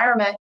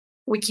environment,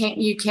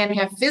 you can't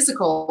have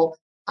physical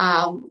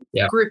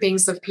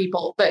groupings of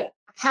people, but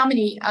how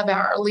many of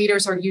our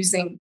leaders are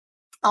using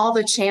all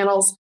the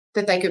channels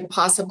that they could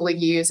possibly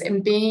use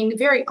and being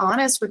very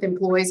honest with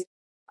employees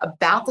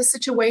about the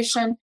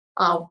situation,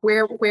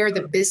 where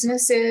the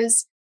business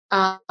is,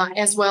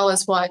 as well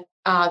as what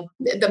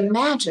the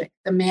magic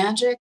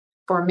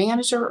for a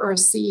manager or a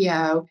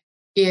CEO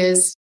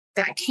is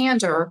that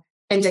candor,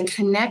 and to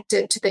connect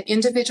it to the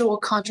individual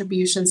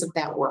contributions of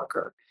that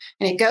worker.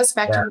 And it goes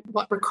back to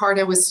what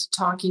Ricardo was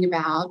talking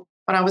about,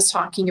 what I was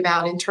talking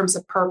about in terms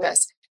of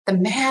purpose. The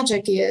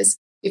magic is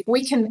if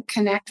we can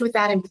connect with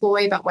that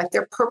employee about what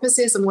their purpose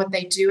is and what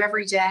they do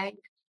every day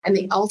and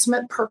the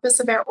ultimate purpose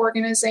of our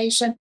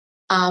organization,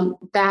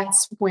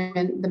 that's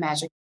when the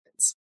magic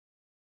happens.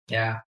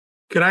 Yeah.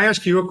 Can I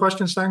ask you a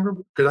question,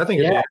 Sangram? Because I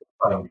think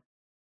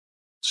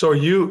so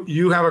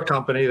you have a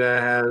company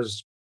that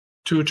has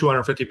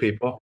 250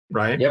 people.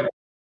 Right?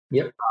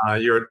 Yep.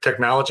 You're a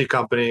technology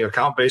company,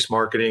 account-based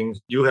marketing.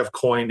 You have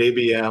coined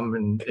ABM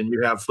and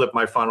you have Flip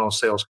My Funnel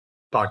sales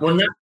podcast. Well,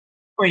 not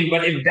coined,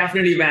 but it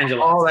definitely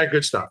evangelized. All that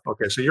good stuff.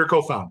 Okay, so you're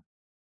co-founder.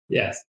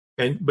 Yes.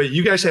 But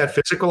you guys had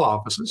physical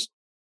offices.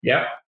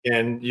 Yep.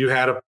 And you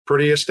had a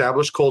pretty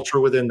established culture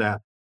within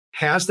that.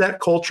 Has that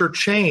culture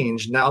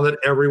changed now that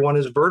everyone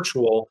is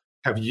virtual?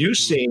 Have you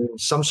seen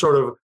some sort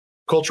of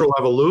cultural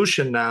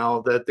evolution now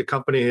that the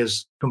company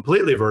is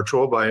completely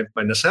virtual by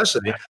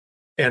necessity?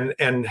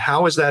 And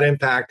how has that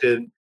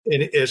impacted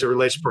as it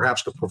relates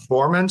perhaps to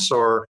performance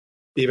or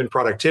even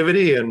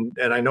productivity. And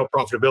I know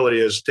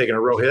profitability is taking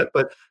a real hit,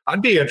 but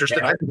I'd be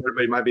interested. I think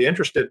everybody might be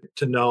interested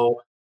to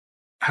know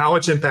how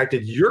it's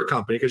impacted your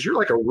company, because you're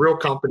like a real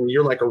company.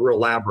 You're like a real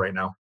lab right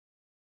now.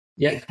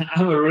 Yeah,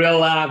 I'm a real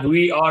lab.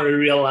 We are a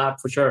real lab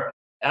for sure.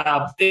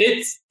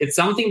 It's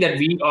something that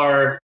we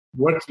are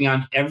working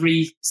on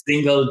every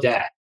single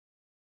day.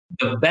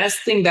 The best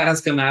thing that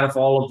has come out of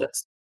all of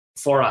this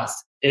for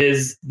us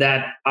is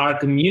that our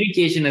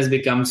communication has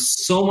become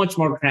so much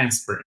more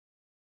transparent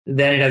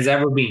than it has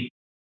ever been.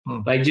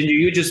 Like Ginger,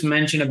 you just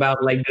mentioned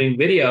about like doing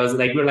videos.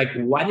 Like we're like,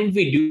 why didn't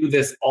we do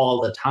this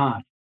all the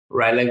time,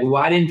 right? Like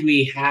why didn't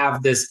we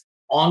have this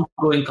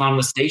ongoing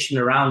conversation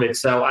around it?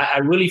 So I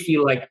really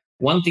feel like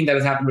one thing that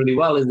has happened really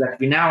well is that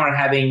we now are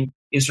having,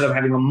 instead of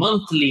having a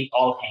monthly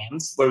all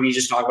hands where we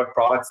just talk about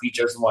product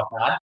features and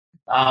whatnot,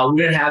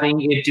 we're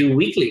having it do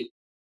weekly.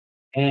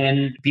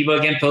 And people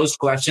can post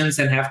questions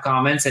and have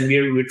comments, and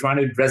we're trying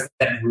to address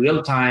that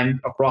real time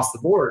across the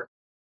board.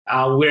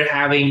 We're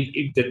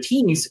having, the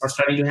teams are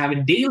starting to have a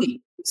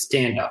daily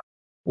stand up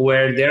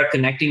where they're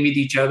connecting with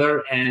each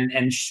other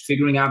and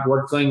figuring out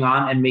what's going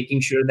on and making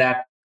sure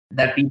that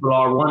people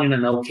are, one, in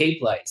an okay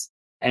place,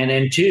 and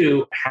then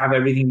two, have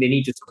everything they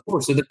need to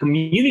support. So the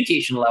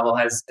communication level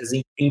has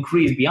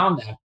increased beyond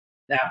that.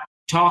 Now,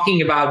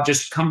 talking about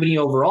just company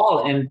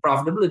overall and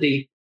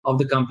profitability of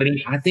the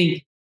company, I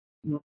think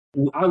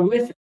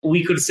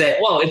we could say,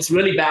 well, it's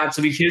really bad,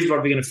 so here's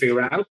what we're going to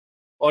figure out.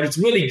 Or it's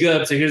really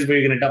good, so here's where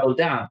you're going to double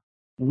down.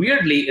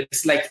 Weirdly,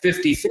 it's like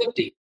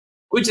 50-50,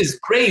 which is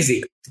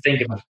crazy to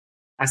think about.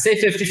 I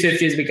say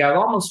 50-50 is because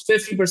almost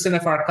 50%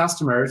 of our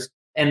customers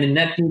and the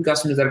net new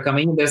customers that are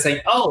coming in, they're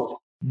saying, oh,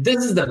 this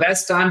is the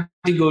best time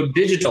to go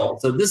digital.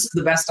 So this is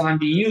the best time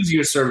to use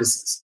your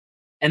services.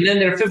 And then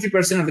there are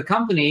 50% of the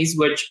companies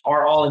which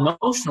are all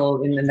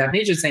emotional in that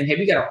nature, saying, hey,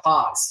 we got to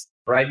pause,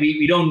 right?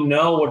 We don't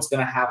know what's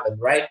going to happen,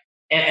 right?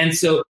 And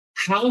so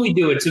how we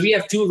do it. So we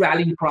have 2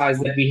 rallying cries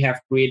that we have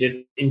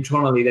created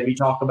internally that we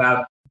talk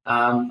about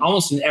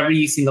almost in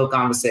every single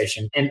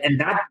conversation. And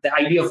that the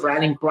idea of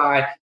rallying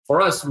cry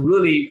for us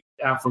really,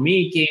 for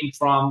me, came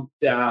from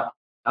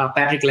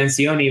Patrick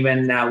Lencioni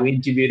when we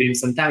interviewed him.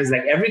 Sometimes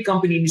like every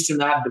company needs to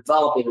now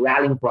develop a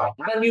rallying cry,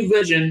 not a new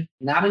vision,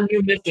 not a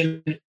new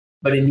mission,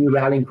 but a new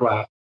rallying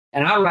cry.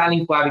 And our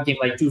rallying cry became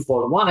like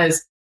twofold. One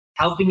is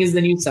helping is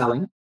the new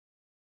selling.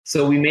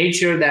 So we made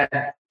sure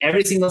that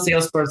every single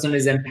salesperson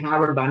is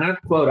empowered by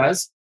not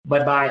quotas,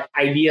 but by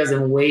ideas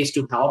and ways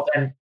to help.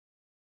 And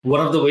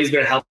one of the ways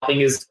we're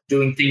helping is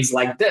doing things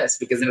like this,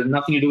 because it has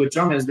nothing to do with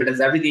terminals, but it has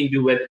everything to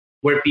do with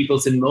where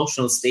people's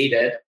emotional state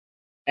is.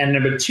 And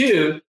number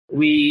 2,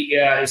 we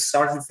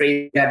started to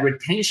phrase that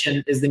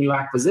retention is the new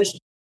acquisition,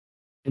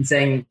 and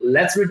saying,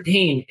 let's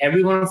retain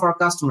every one of our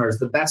customers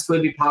the best way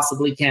we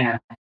possibly can.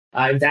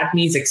 If that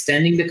means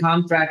extending the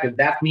contract, if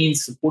that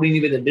means supporting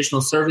them with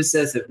additional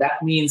services, if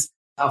that means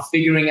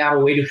figuring out a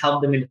way to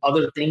help them in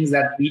other things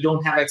that we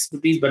don't have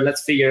expertise, but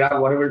let's figure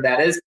out whatever that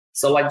is.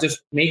 So like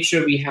just make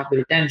sure we have the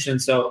retention.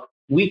 So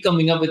we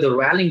coming up with a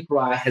rallying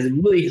cry has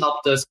really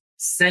helped us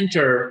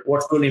center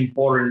what's really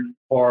important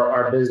for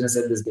our business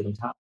at this given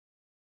time.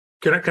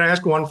 Can I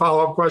ask one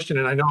follow-up question?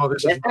 And I know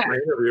this isn't my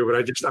interview, but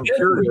I'm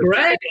curious.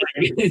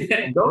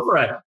 Great. Go for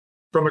it.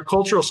 From a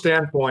cultural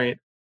standpoint,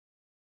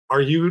 are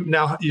you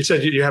now, you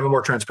said you're having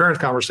more transparent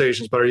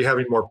conversations, but are you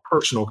having more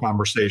personal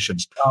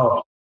conversations?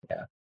 Oh,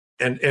 yeah.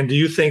 And do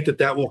you think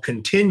that will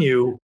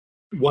continue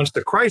once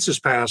the crisis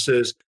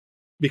passes?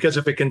 Because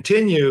if it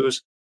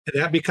continues, and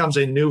that becomes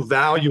a new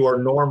value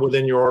or norm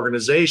within your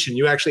organization,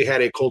 you actually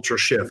had a culture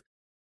shift.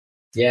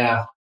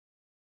 Yeah.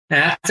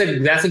 That's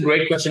a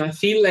great question. I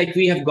feel like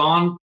we have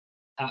gone,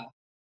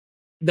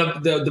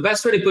 the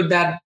best way to put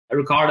that,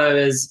 Ricardo,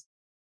 is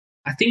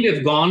I think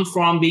we've gone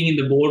from being in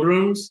the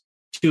boardrooms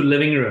to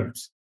living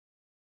rooms.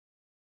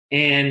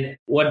 And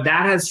what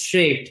that has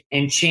shaped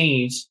and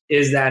changed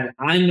is that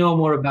I know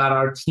more about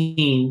our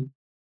team,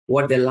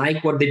 what they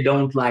like, what they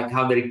don't like,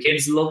 how their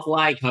kids look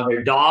like, how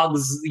their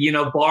dogs,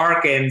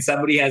 bark, and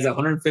somebody has a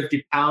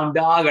 150-pound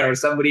dog, or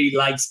somebody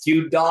likes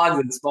cute dogs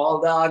and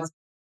small dogs.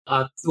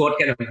 What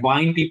kind of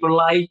wine people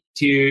like,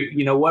 to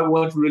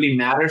what really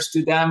matters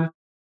to them.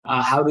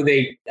 How do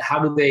they?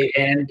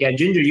 And yeah,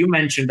 Ginger, you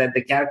mentioned that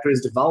the character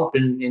is developed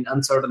in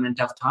uncertain and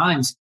tough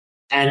times,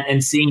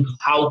 and seeing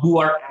who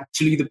are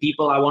actually the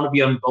people I want to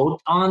be on boat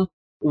on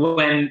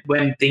when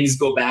things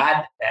go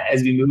bad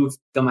as we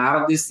come out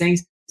of these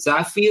things. So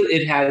I feel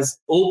it has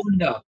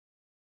opened up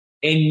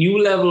a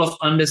new level of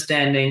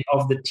understanding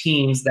of the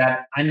teams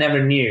that I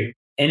never knew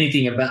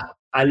anything about.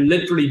 I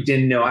literally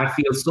didn't know. I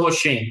feel so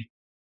ashamed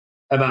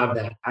about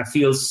that. I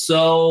feel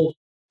so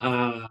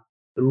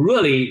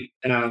really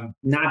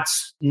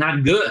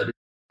not good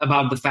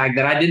about the fact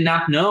that I did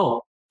not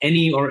know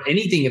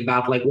anything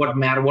about like what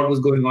was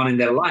going on in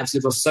their lives.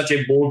 It was such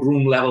a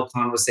boardroom level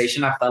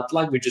conversation. I felt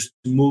like we're just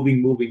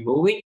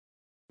moving.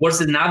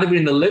 Versus now that we're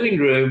in the living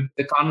room,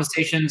 the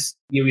conversations,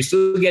 we're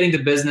still getting the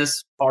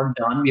business part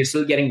done. We're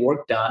still getting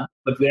work done,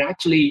 but we're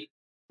actually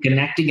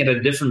connecting at a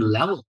different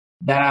level.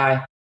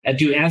 To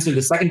answer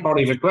the second part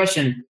of your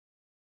question,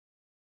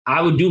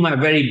 I would do my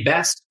very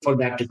best for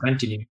that to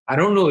continue. I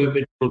don't know if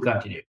it will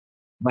continue,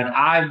 but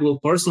I will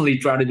personally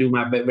try to do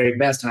my very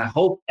best. And I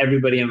hope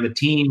everybody on the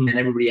team and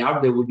everybody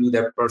out there will do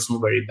their personal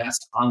very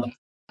best on that.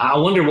 I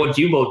wonder what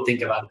you both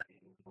think about that.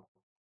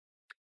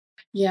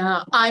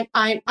 Yeah,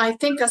 I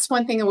think that's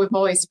one thing that we've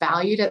always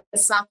valued at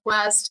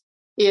Southwest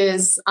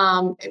is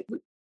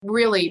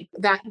really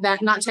that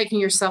not taking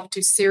yourself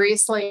too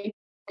seriously,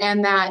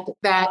 and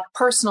that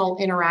personal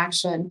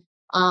interaction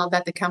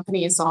that the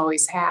company has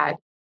always had.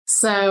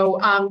 So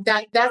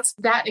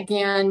that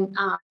again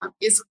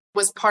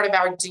was part of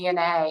our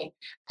DNA,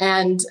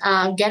 and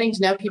getting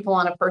to know people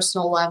on a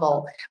personal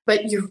level.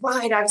 But you're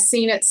right, I've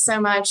seen it so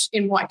much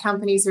in what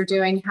companies are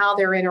doing, how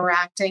they're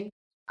interacting.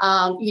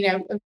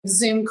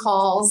 Zoom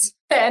calls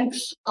and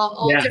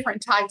all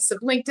different types of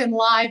LinkedIn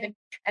Live,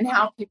 and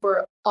how people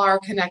are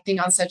connecting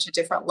on such a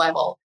different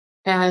level.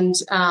 And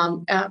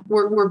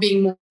we're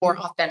being more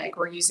authentic.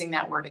 We're using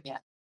that word again.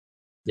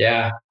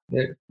 Yeah.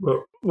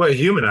 Well, it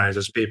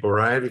humanizes people,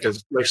 right?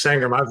 Because like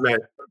Sangram, I've met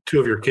two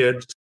of your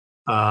kids,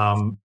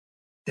 and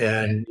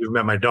you've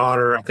met my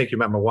daughter. I think you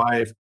met my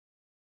wife.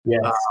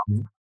 Yes.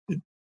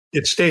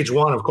 It's stage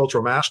one of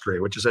cultural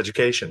mastery, which is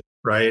education,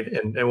 right?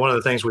 And one of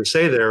the things we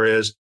say there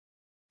is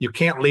you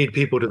can't lead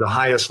people to the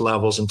highest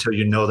levels until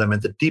you know them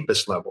at the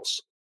deepest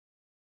levels.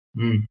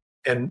 Mm.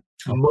 And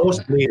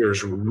most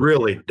leaders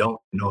really don't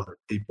know their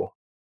people.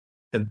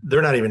 And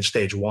they're not even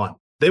stage one.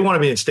 They want to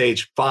be in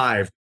stage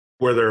 5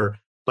 where they're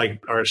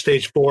or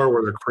stage 4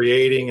 where they're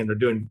creating and they're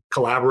doing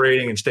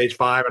collaborating, in stage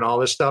 5 and all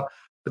this stuff.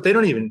 But they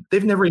don't even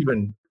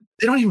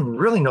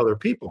really know their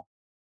people.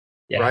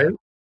 Yeah. Right?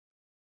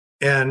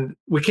 And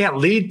we can't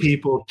lead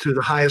people to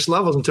the highest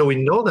levels until we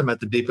know them at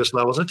the deepest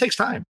levels. And it takes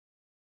time.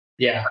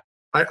 Yeah.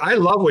 I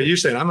love what you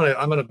said. I'm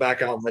gonna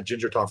back out and let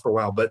Ginger talk for a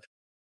while, but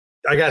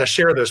I got to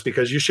share this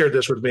because you shared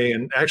this with me,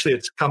 and actually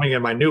it's coming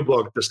in my new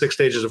book, The 6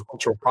 Stages of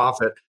Cultural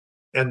Profit,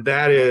 and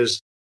that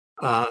is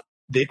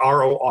the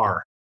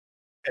ROR,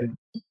 and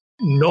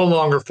no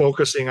longer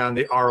focusing on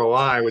the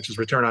ROI, which is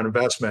return on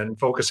investment, and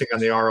focusing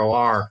on the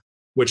ROR,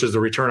 which is the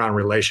return on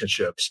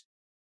relationships.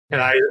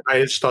 And I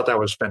just thought that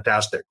was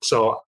fantastic.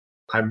 So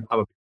I'm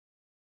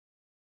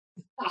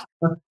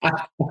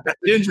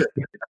Ginger.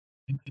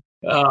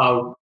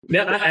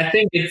 No, I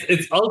think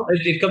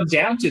it comes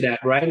down to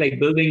that, right? Like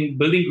building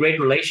great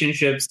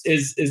relationships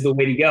is the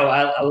way to go.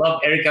 I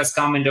love Erica's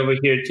comment over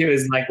here too.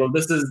 Is like, well,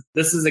 this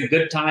is a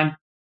good time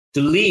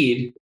to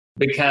lead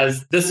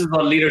because this is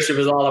what leadership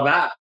is all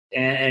about,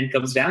 and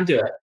comes down to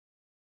it.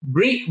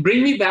 Bring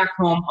me back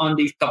home on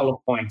these couple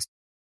of points.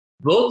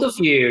 Both of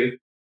you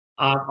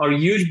are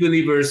huge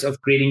believers of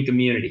creating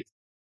communities,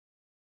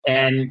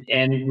 and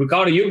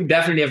Ricardo, you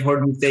definitely have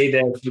heard me say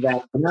that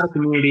we're not a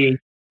community.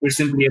 We're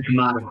simply a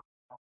commodity,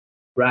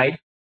 right?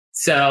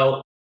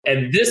 So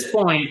at this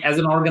point, as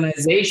an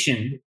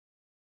organization,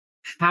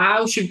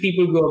 how should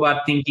people go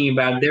about thinking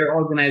about their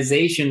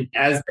organization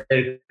as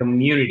their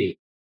community?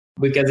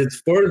 Because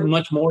it's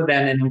much more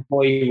than an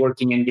employee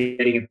working and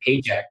getting a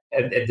paycheck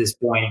at this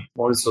point,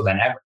 more so than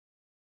ever.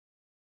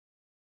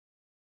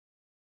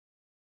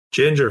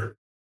 Ginger.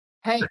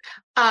 Hey,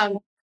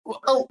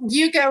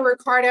 you go,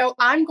 Ricardo.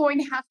 I'm going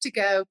to have to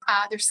go.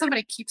 There's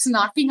somebody keeps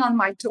knocking on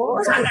my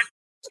door.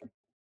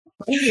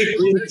 This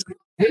is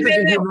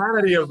the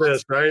humanity of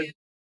this, right?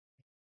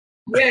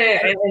 Yeah,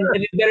 and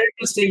it's better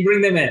interesting.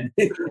 Bring them in.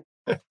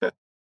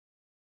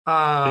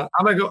 I'm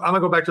gonna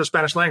go back to the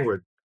Spanish language.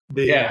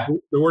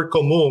 The word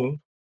común,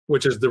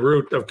 which is the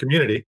root of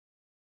community,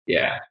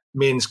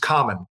 means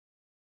common.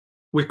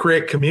 We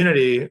create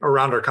community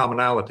around our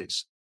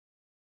commonalities,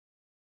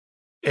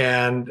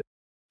 and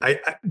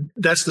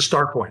that's the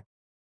start point,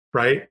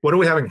 right? What do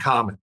we have in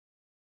common?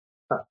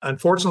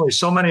 Unfortunately,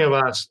 so many of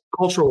us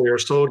culturally are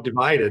so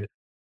divided,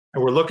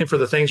 and we're looking for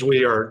the things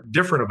we are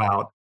different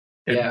about.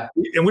 And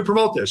we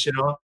promote this,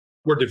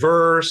 we're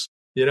diverse,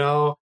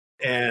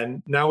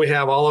 and now we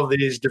have all of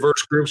these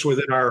diverse groups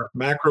within our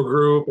macro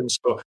group. And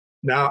so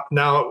now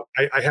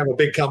I have a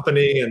big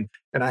company and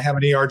I have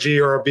an ERG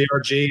or a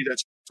BRG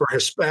that's for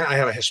Hispanic. I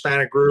have a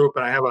Hispanic group,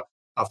 and I have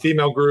a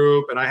female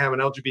group, and I have an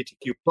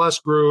LGBTQ plus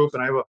group,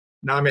 and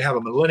now I may have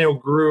a millennial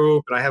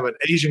group, and I have an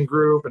Asian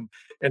group.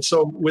 And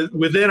so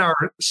within our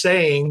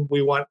saying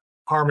we want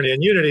harmony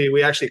and unity,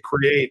 we actually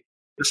create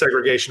the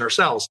segregation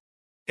ourselves.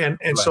 And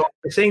so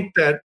I think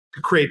that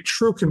to create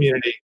true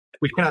community,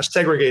 we cannot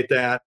segregate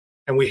that,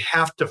 and we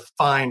have to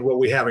find what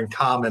we have in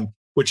common,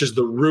 which is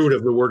the root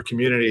of the word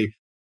community.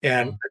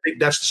 And I think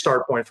that's the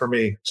start point for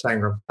me,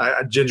 Sangram.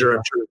 Ginger,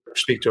 I'm sure you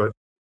speak to it.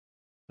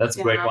 That's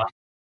a great one.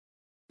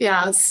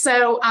 Yeah.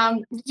 So,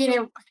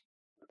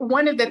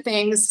 one of the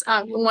things,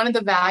 one of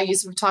the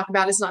values we talk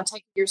about is not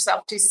taking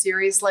yourself too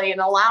seriously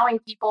and allowing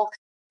people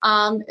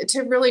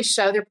to really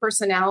show their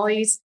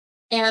personalities.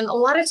 And a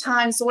lot of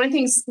times,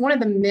 one of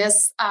the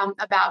myths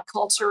about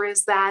culture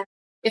is that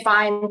if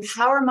I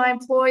empower my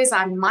employees,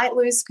 I might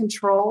lose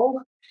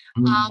control.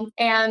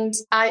 And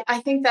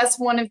I think that's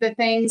one of the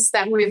things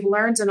that we've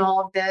learned in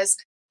all of this.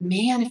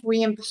 Man, if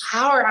we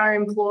empower our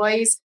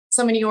employees,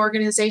 so many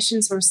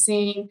organizations. We're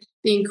seeing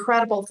the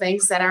incredible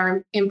things that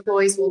our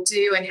employees will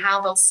do and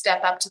how they'll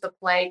step up to the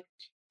plate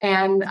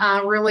and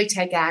really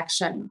take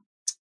action.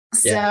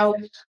 So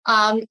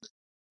I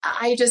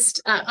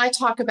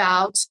talk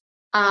about,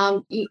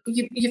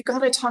 you've got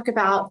to talk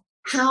about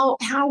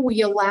how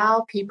we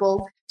allow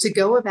people to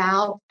go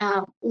about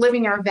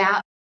living our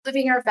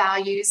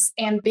values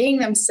and being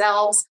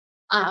themselves.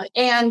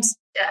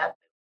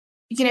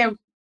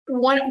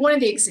 One of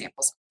the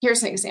examples,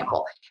 here's an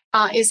example,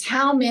 is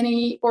how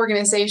many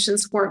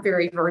organizations weren't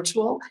very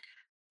virtual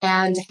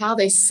and how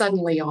they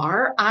suddenly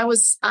are. I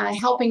was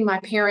helping my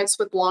parents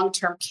with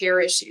long-term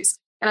care issues,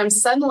 and I'm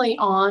suddenly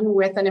on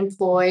with an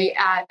employee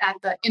at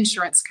the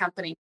insurance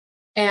company.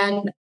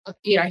 And,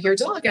 I hear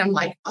Doug, and I'm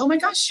like, oh my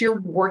gosh, you're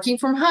working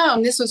from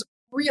home. This was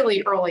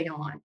really early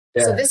on.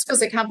 Yeah. So this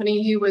was a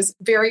company who was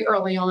very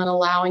early on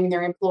allowing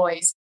their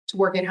employees to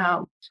work at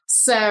home.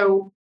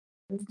 So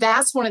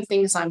that's one of the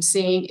things I'm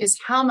seeing is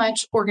how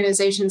much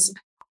organizations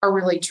are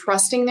really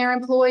trusting their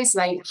employees.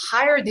 They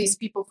hired these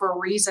people for a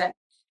reason.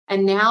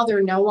 And now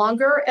they're no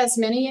longer as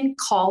many in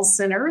call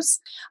centers,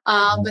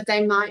 but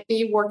they might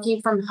be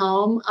working from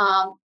home,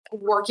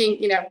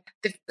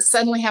 they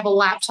suddenly have a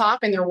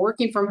laptop and they're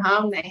working from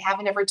home. They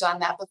haven't ever done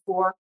that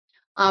before.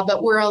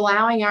 But we're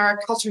allowing our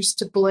cultures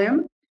to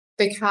bloom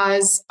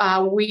because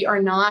we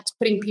are not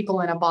putting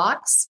people in a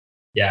box.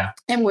 Yeah.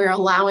 And we're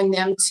allowing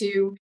them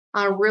to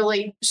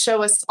really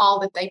show us all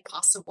that they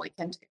possibly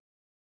can do.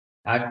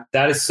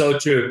 That is so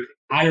true.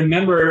 I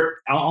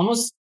remember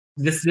almost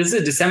this is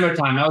December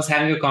time. I was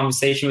having a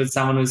conversation with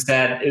someone who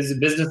said, is a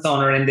business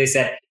owner, and they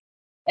said,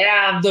 we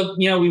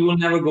will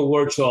never go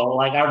virtual.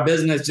 Like our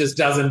business just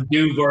doesn't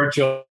do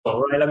virtual,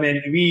 right? I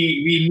mean,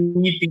 we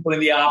need people in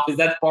the office.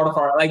 That's part of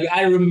our,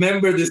 I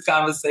remember this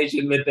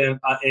conversation with them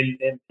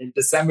in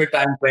December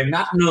timeframe,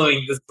 not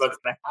knowing this was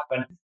going to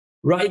happen.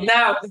 Right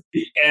now,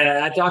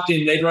 I talked to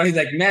him later on. He's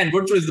like, man,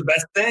 virtual is the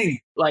best thing.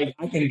 Like,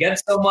 I can get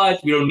so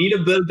much. We don't need a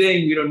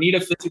building. We don't need a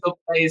physical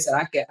place. And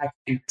I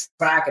can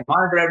track and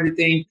monitor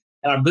everything.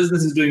 And our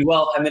business is doing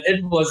well. I mean,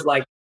 it was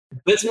like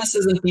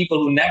businesses and people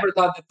who never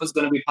thought that was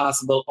going to be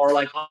possible, or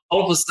like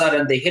all of a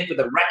sudden they hit with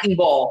a wrecking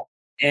ball.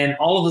 And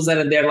all of a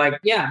sudden they're like,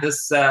 yeah, this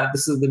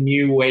is the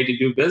new way to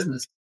do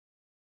business.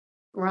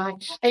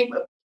 Right. Hey,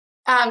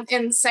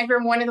 and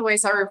Sangram, one of the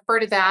ways I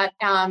refer to that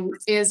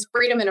is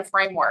freedom in a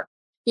framework.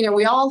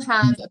 We all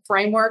have a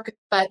framework,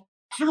 but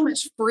how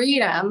much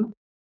freedom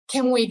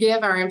can we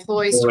give our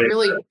employees to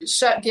really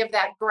give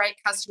that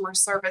great customer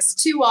service?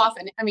 Too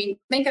often, I mean,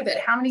 think of it.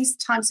 How many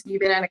times have you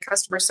been in a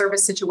customer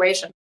service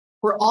situation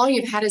where all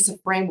you've had is a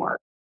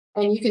framework?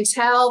 And you can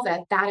tell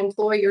that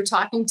employee you're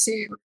talking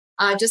to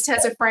just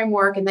has a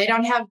framework and they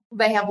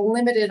have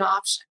limited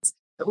options.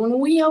 But when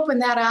we open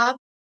that up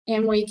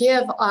and we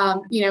give,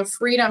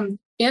 freedom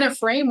in a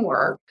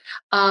framework,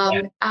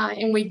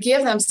 and we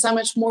give them so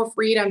much more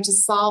freedom to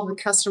solve the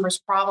customer's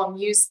problem,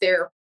 use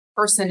their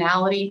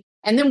personality,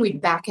 and then we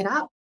back it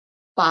up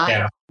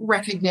by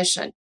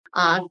recognition.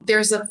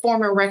 There's a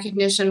form of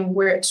recognition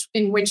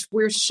in which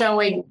we're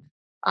showing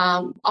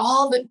pull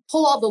all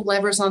the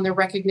levers on the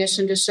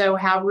recognition to show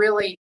how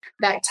really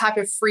that type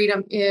of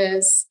freedom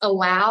is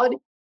allowed.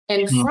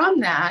 And from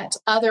that,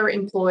 other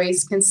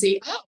employees can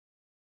see,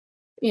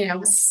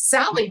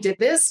 Sally did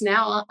this.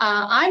 Now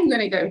I'm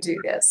going to go do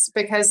this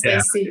because they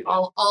see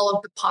all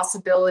of the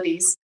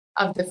possibilities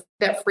of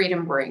that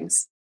freedom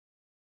brings.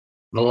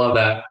 I love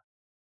that.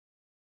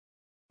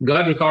 Go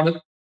ahead,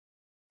 Ricardo.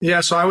 Yeah,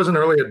 so I was an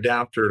early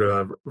adapter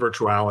to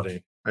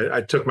virtuality.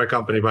 I took my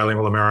company,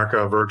 Bilingual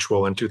America,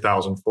 virtual in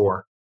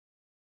 2004.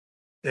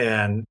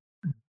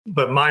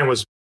 But mine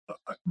was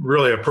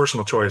really a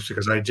personal choice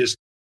because I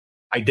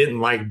didn't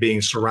like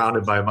being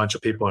surrounded by a bunch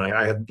of people. And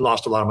I had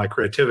lost a lot of my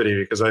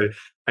creativity because I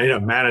ended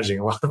up managing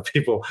a lot of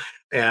people.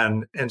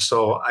 And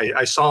so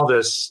I saw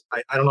this,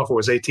 I don't know if it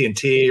was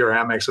AT&T or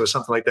Amex, it was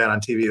something like that on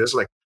TV. This is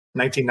like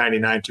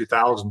 1999,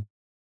 2000.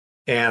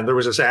 And there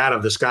was this ad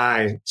of this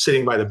guy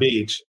sitting by the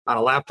beach on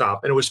a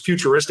laptop. And it was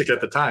futuristic at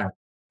the time,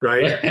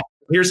 right?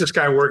 Here's this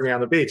guy working on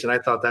the beach. And I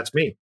thought, that's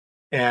me.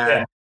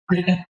 And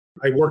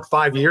I worked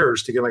 5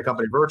 years to get my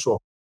company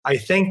virtual. I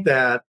think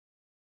that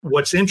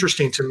what's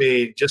interesting to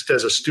me, just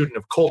as a student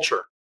of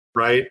culture,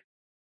 right?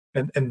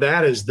 And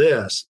that is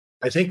this.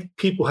 I think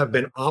people have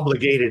been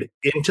obligated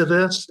into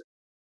this.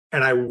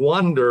 And I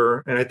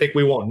wonder, and I think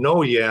we won't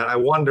know yet, I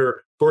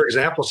wonder, for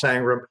example,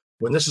 Sangram,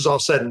 when this is all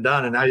said and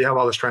done, and now you have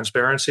all this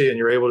transparency and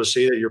you're able to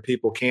see that your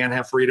people can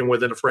have freedom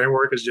within a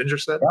framework, as Ginger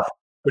said,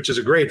 which is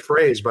a great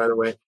phrase, by the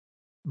way.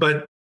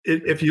 But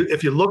if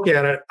you look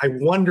at it, I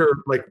wonder,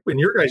 like in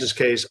your guys'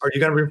 case, are you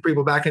going to bring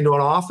people back into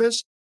an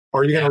office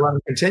or are you going to let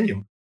them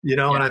continue?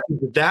 And I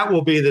think that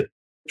will be the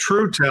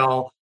true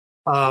tell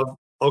of,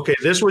 okay,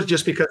 this was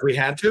just because we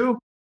had to,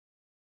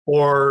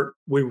 or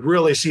we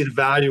really see the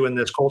value in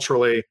this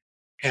culturally,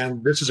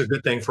 and this is a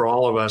good thing for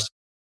all of us.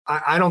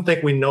 I don't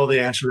think we know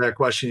the answer to that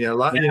question yet. A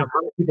lot of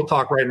people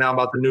talk right now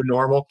about the new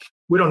normal.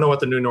 We don't know what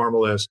the new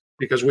normal is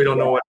because we don't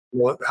know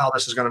how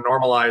this is going to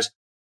normalize.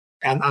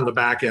 And on the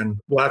back end,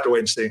 we'll have to wait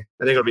and see.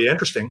 I think it'll be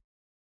interesting.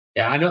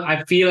 Yeah, I know.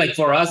 I feel like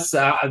for us,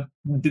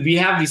 we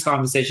have these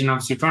conversations.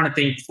 Obviously, trying to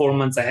think 4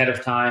 months ahead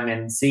of time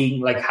and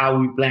seeing like how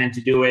we plan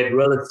to do it.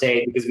 Real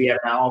estate, because we have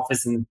an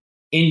office in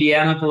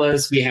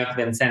Indianapolis, we have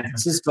in San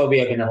Francisco, we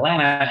have in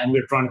Atlanta, and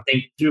we're trying to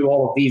think through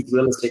all of these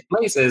real estate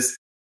places.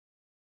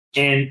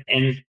 And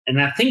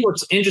I think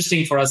what's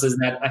interesting for us is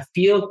that I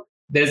feel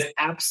there's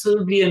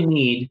absolutely a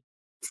need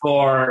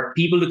for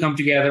people to come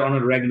together on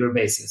a regular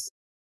basis.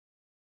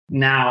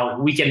 Now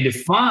we can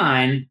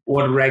define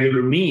what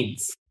regular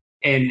means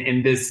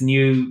in this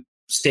new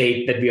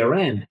state that we are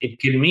in. It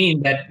could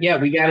mean that, yeah,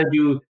 we got to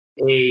do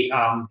a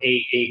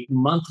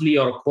monthly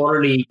or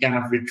quarterly kind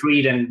of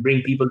retreat and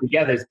bring people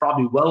together. It's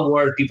probably well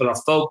worth. People are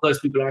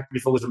focused. People are actually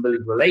focused on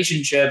building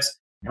relationships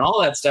and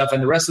all that stuff.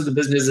 And the rest of the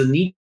business doesn't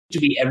need to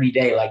be every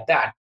day like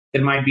that.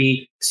 There might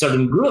be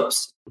certain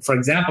groups. For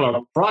example,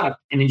 our product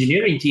and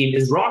engineering team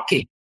is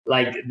rocking.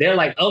 Like they're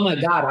like, oh my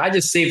God, I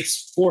just saved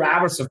 4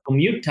 hours of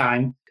commute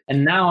time.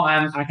 And now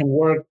I can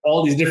work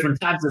all these different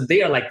times, and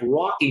they are like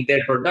rocking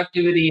their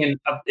productivity, and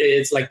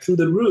it's like through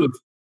the roof.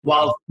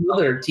 While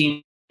another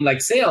team like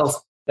sales,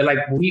 they're like,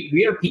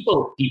 we are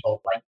people.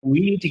 Like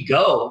we need to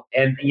go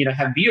and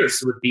have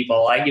beers with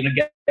people, like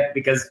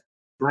because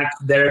that's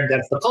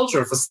the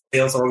culture of a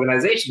sales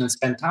organization, and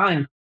spend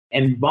time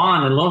and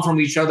bond and learn from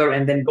each other,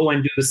 and then go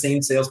and do the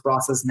same sales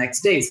process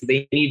next day. So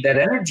they need that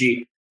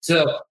energy.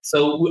 So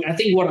I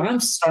think what I'm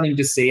starting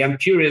to see, I'm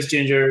curious,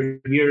 Ginger,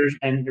 yours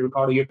and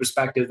Ricardo, your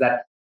perspective,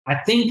 that I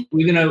think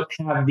we're going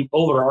to have the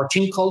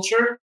overarching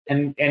culture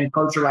and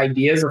cultural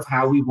ideas of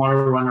how we want to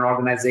run our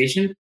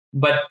organization.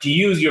 But to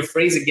use your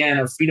phrase again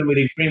of freedom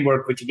within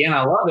framework, which again,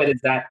 I love it,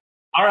 is that,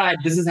 all right,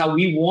 this is how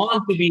we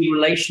want to be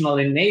relational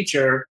in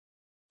nature,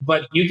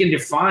 but you can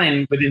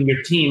define within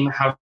your team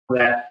how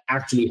that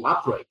actually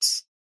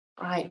operates.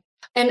 Right.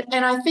 And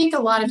I think a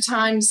lot of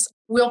times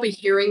we'll be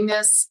hearing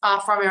this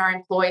from our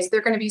employees.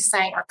 They're going to be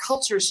saying our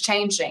culture is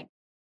changing.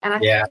 And I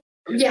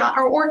think,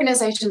 our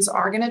organizations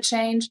are going to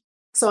change.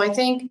 So I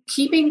think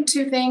keeping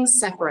two things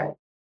separate.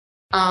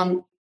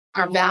 Our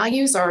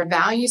values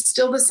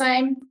still the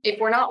same? If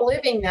we're not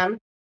living them,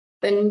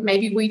 then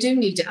maybe we do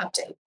need to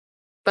update.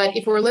 But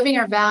if we're living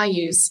our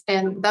values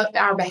and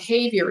our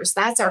behaviors,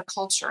 that's our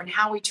culture and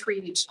how we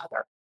treat each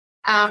other.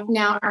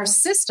 Now, our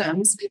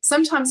systems,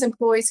 sometimes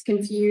employees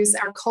confuse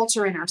our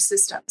culture and our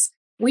systems.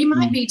 We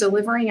might be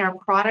delivering our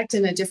product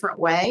in a different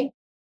way.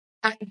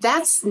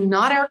 That's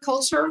not our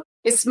culture.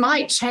 It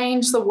might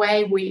change the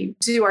way we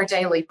do our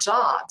daily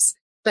jobs,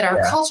 but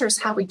our culture is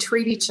how we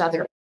treat each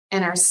other,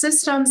 and our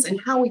systems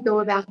and how we go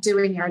about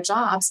doing our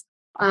jobs.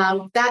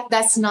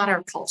 That's not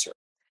our culture.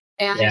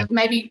 And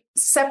maybe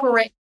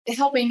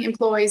helping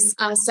employees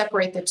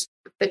separate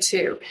the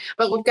two.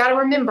 But we've got to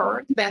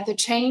remember that the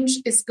change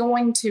is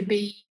going to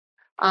be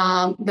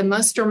the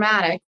most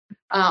dramatic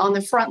on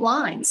the front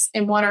lines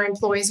in what our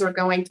employees are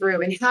going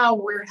through and how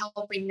we're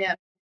helping them.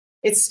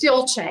 It's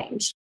still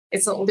change.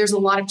 There's a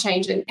lot of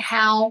change, in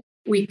how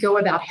we go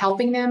about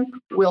helping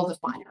them will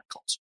define our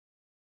culture.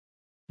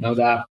 No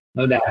doubt.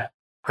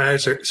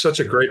 That's such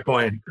a great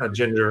point,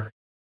 Ginger.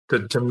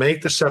 To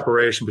make the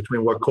separation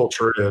between what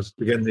culture is,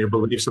 again, your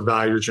beliefs, and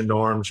values, your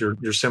norms,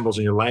 your symbols,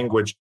 and your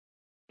language,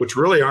 which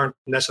really aren't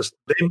necessary.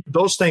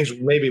 Those things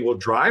maybe will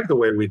drive the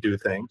way we do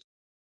things,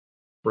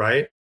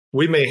 right?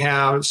 We may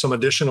have some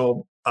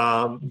additional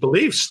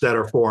beliefs that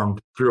are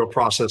formed through a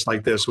process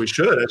like this. We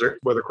should,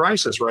 with a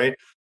crisis, right?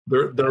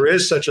 There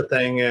is such a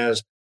thing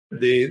as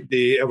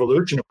the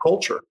evolution of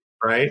culture,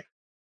 right?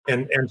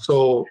 And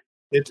so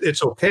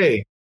it's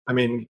okay. I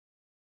mean,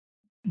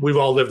 we've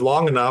all lived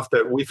long enough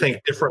that we think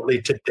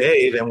differently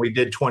today than we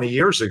did 20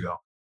 years ago,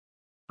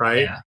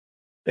 right? Yeah.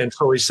 And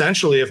so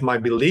essentially, if my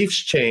beliefs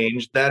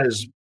change, that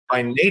is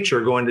by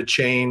nature going to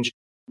change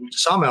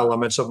some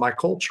elements of my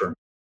culture.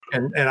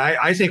 And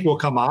I think we'll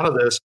come out of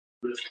this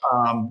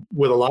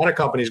with a lot of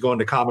companies going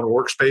to common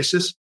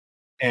workspaces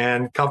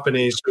and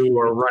companies who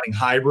are running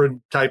hybrid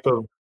type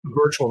of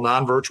virtual,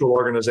 non-virtual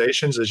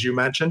organizations, as you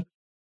mentioned.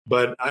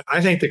 But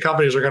I think the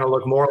companies are going to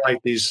look more like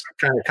these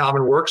kind of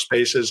common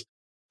workspaces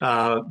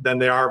than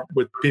they are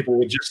with people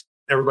with just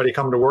everybody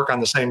coming to work on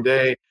the same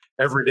day,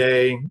 every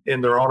day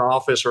in their own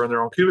office or in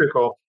their own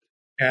cubicle.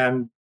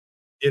 And,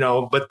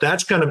 but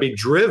that's going to be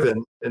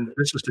driven, and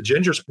this is to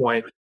Ginger's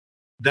point,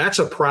 that's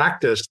a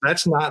practice.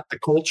 That's not the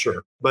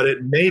culture, but it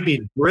may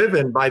be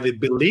driven by the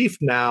belief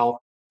now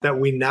that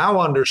we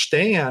now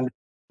understand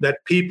that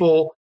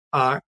people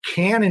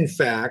can, in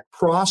fact,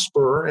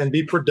 prosper and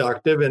be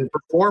productive and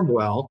perform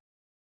well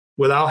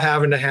without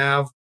having to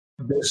have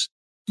this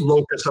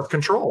locus of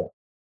control.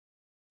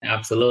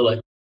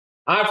 Absolutely.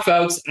 All right,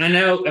 folks.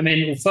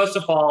 First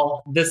of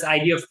all, this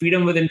idea of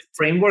freedom within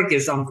framework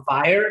is on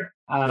fire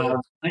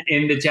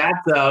in the chat.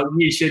 So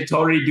you should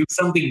totally do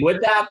something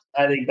with that.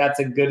 I think that's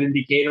a good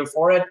indicator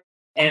for it.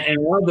 And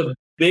one of the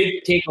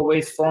big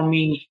takeaways for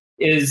me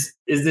is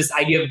this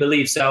idea of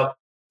belief. So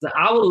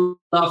I would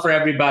love for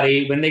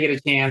everybody, when they get a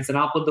chance, and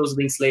I'll put those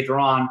links later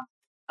on,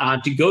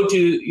 to go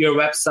to your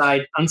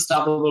website,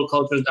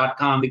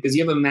 unstoppablecultures.com, because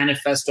you have a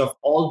manifesto of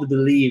all the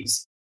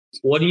beliefs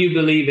what do you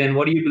believe in?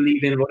 What do you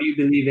believe in? What do you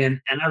believe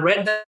in? And I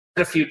read that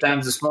a few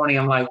times this morning.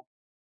 I'm like,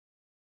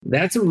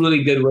 that's a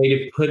really good way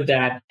to put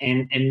that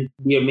and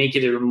make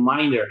it a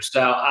reminder. So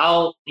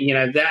I'll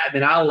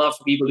love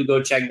for people to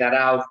go check that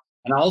out.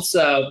 And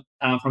also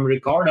from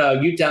Ricardo,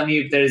 you tell me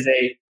if there's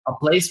a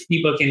place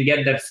people can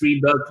get that free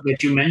book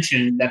that you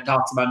mentioned that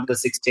talks about the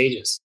 6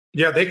 stages.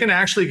 Yeah, they can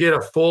actually get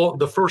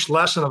the first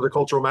lesson of the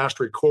Cultural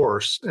Mastery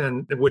course,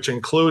 and which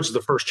includes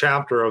the first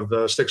chapter of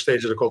the 6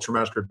 stages of Cultural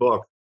Mastery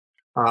book.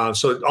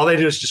 So all they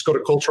do is just go to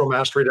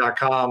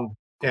culturalmastery.com,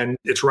 and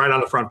it's right on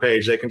the front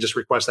page. They can just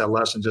request that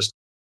lesson, just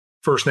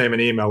first name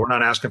and email. We're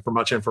not asking for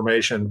much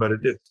information, but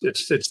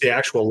it's the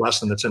actual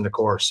lesson that's in the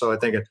course. So I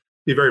think it'd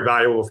be very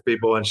valuable for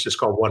people, and it's just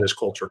called What is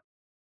Culture?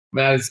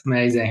 That is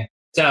amazing.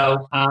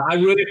 So I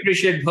really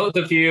appreciate both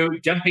of you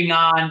jumping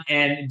on,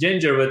 and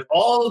Ginger, with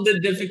all of the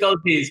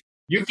difficulties,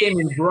 you came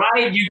in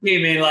bright. You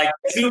came in like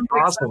super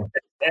awesome.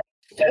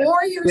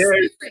 Warrior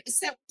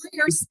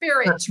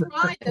spirit.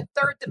 Try the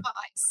third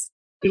device.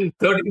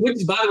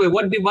 Which, by the way,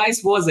 what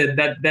device was it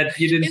that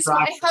you didn't it's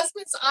try? My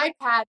husband's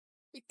iPad,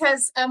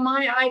 because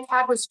my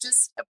iPad was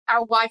just,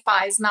 our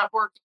Wi-Fi is not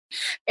working.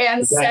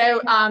 And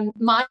so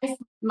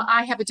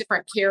I have a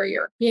different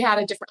carrier. He had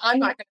a different, I'm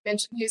not going to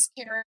mention his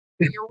carrier.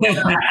 But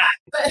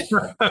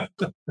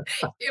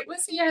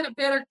he had a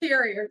better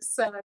carrier.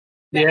 So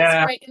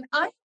that's great. And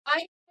I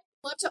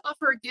love to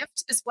offer a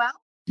gift as well.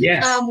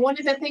 Yes. One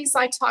of the things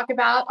I talk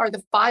about are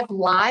the 5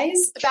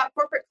 lies about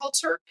corporate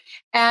culture,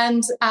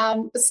 and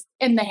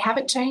they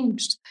haven't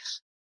changed.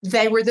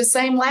 They were the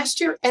same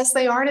last year as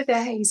they are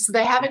today, so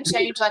they haven't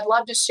changed. I'd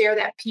love to share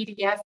that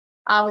PDF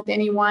with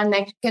anyone.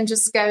 They can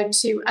just go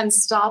to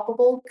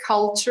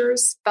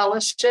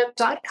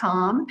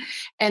unstoppableculturesfellowship.com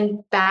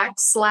and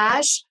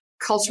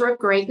 /Culture of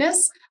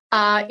Greatness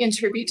in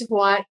tribute to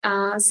what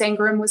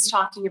Sangram was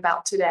talking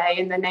about today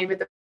and the name of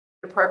the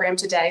program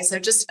today. So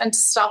just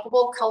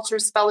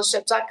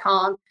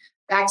unstoppableculturesfellowship.com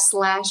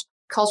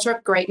 /Culture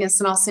of Greatness,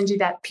 and I'll send you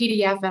that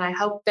PDF, and I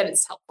hope that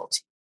it's helpful to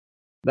you.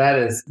 That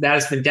is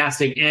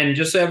fantastic. And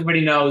just so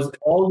everybody knows,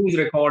 all these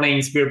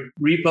recordings, we're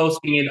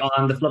reposting it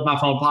on the Flip My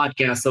Funnel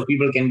podcast, so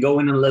people can go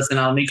in and listen.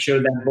 I'll make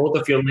sure that both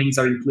of your links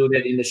are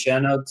included in the show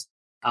notes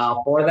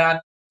for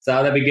that. So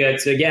that'd be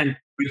good. So again,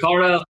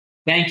 Ricardo,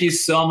 thank you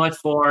so much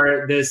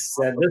for this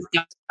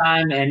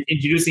time and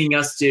introducing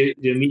us to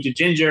meet you,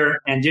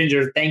 Ginger. And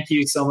Ginger, thank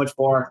you so much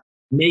for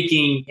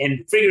making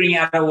and figuring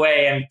out a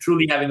way and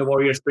truly having a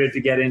warrior spirit to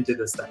get into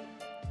this thing.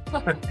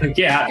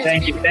 Yeah,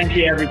 thank you. Thank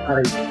you,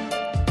 everybody.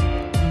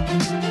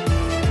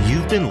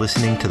 You've been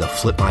listening to the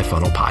Flip My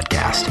Funnel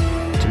podcast.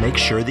 To make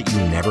sure that you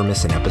never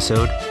miss an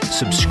episode,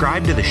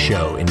 subscribe to the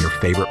show in your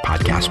favorite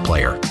podcast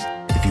player.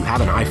 If you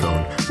have an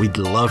iPhone, we'd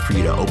love for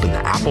you to open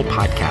the Apple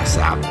Podcasts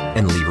app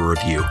and leave a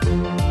review.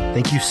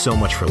 Thank you so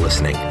much for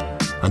listening.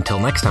 Until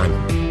next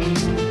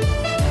time.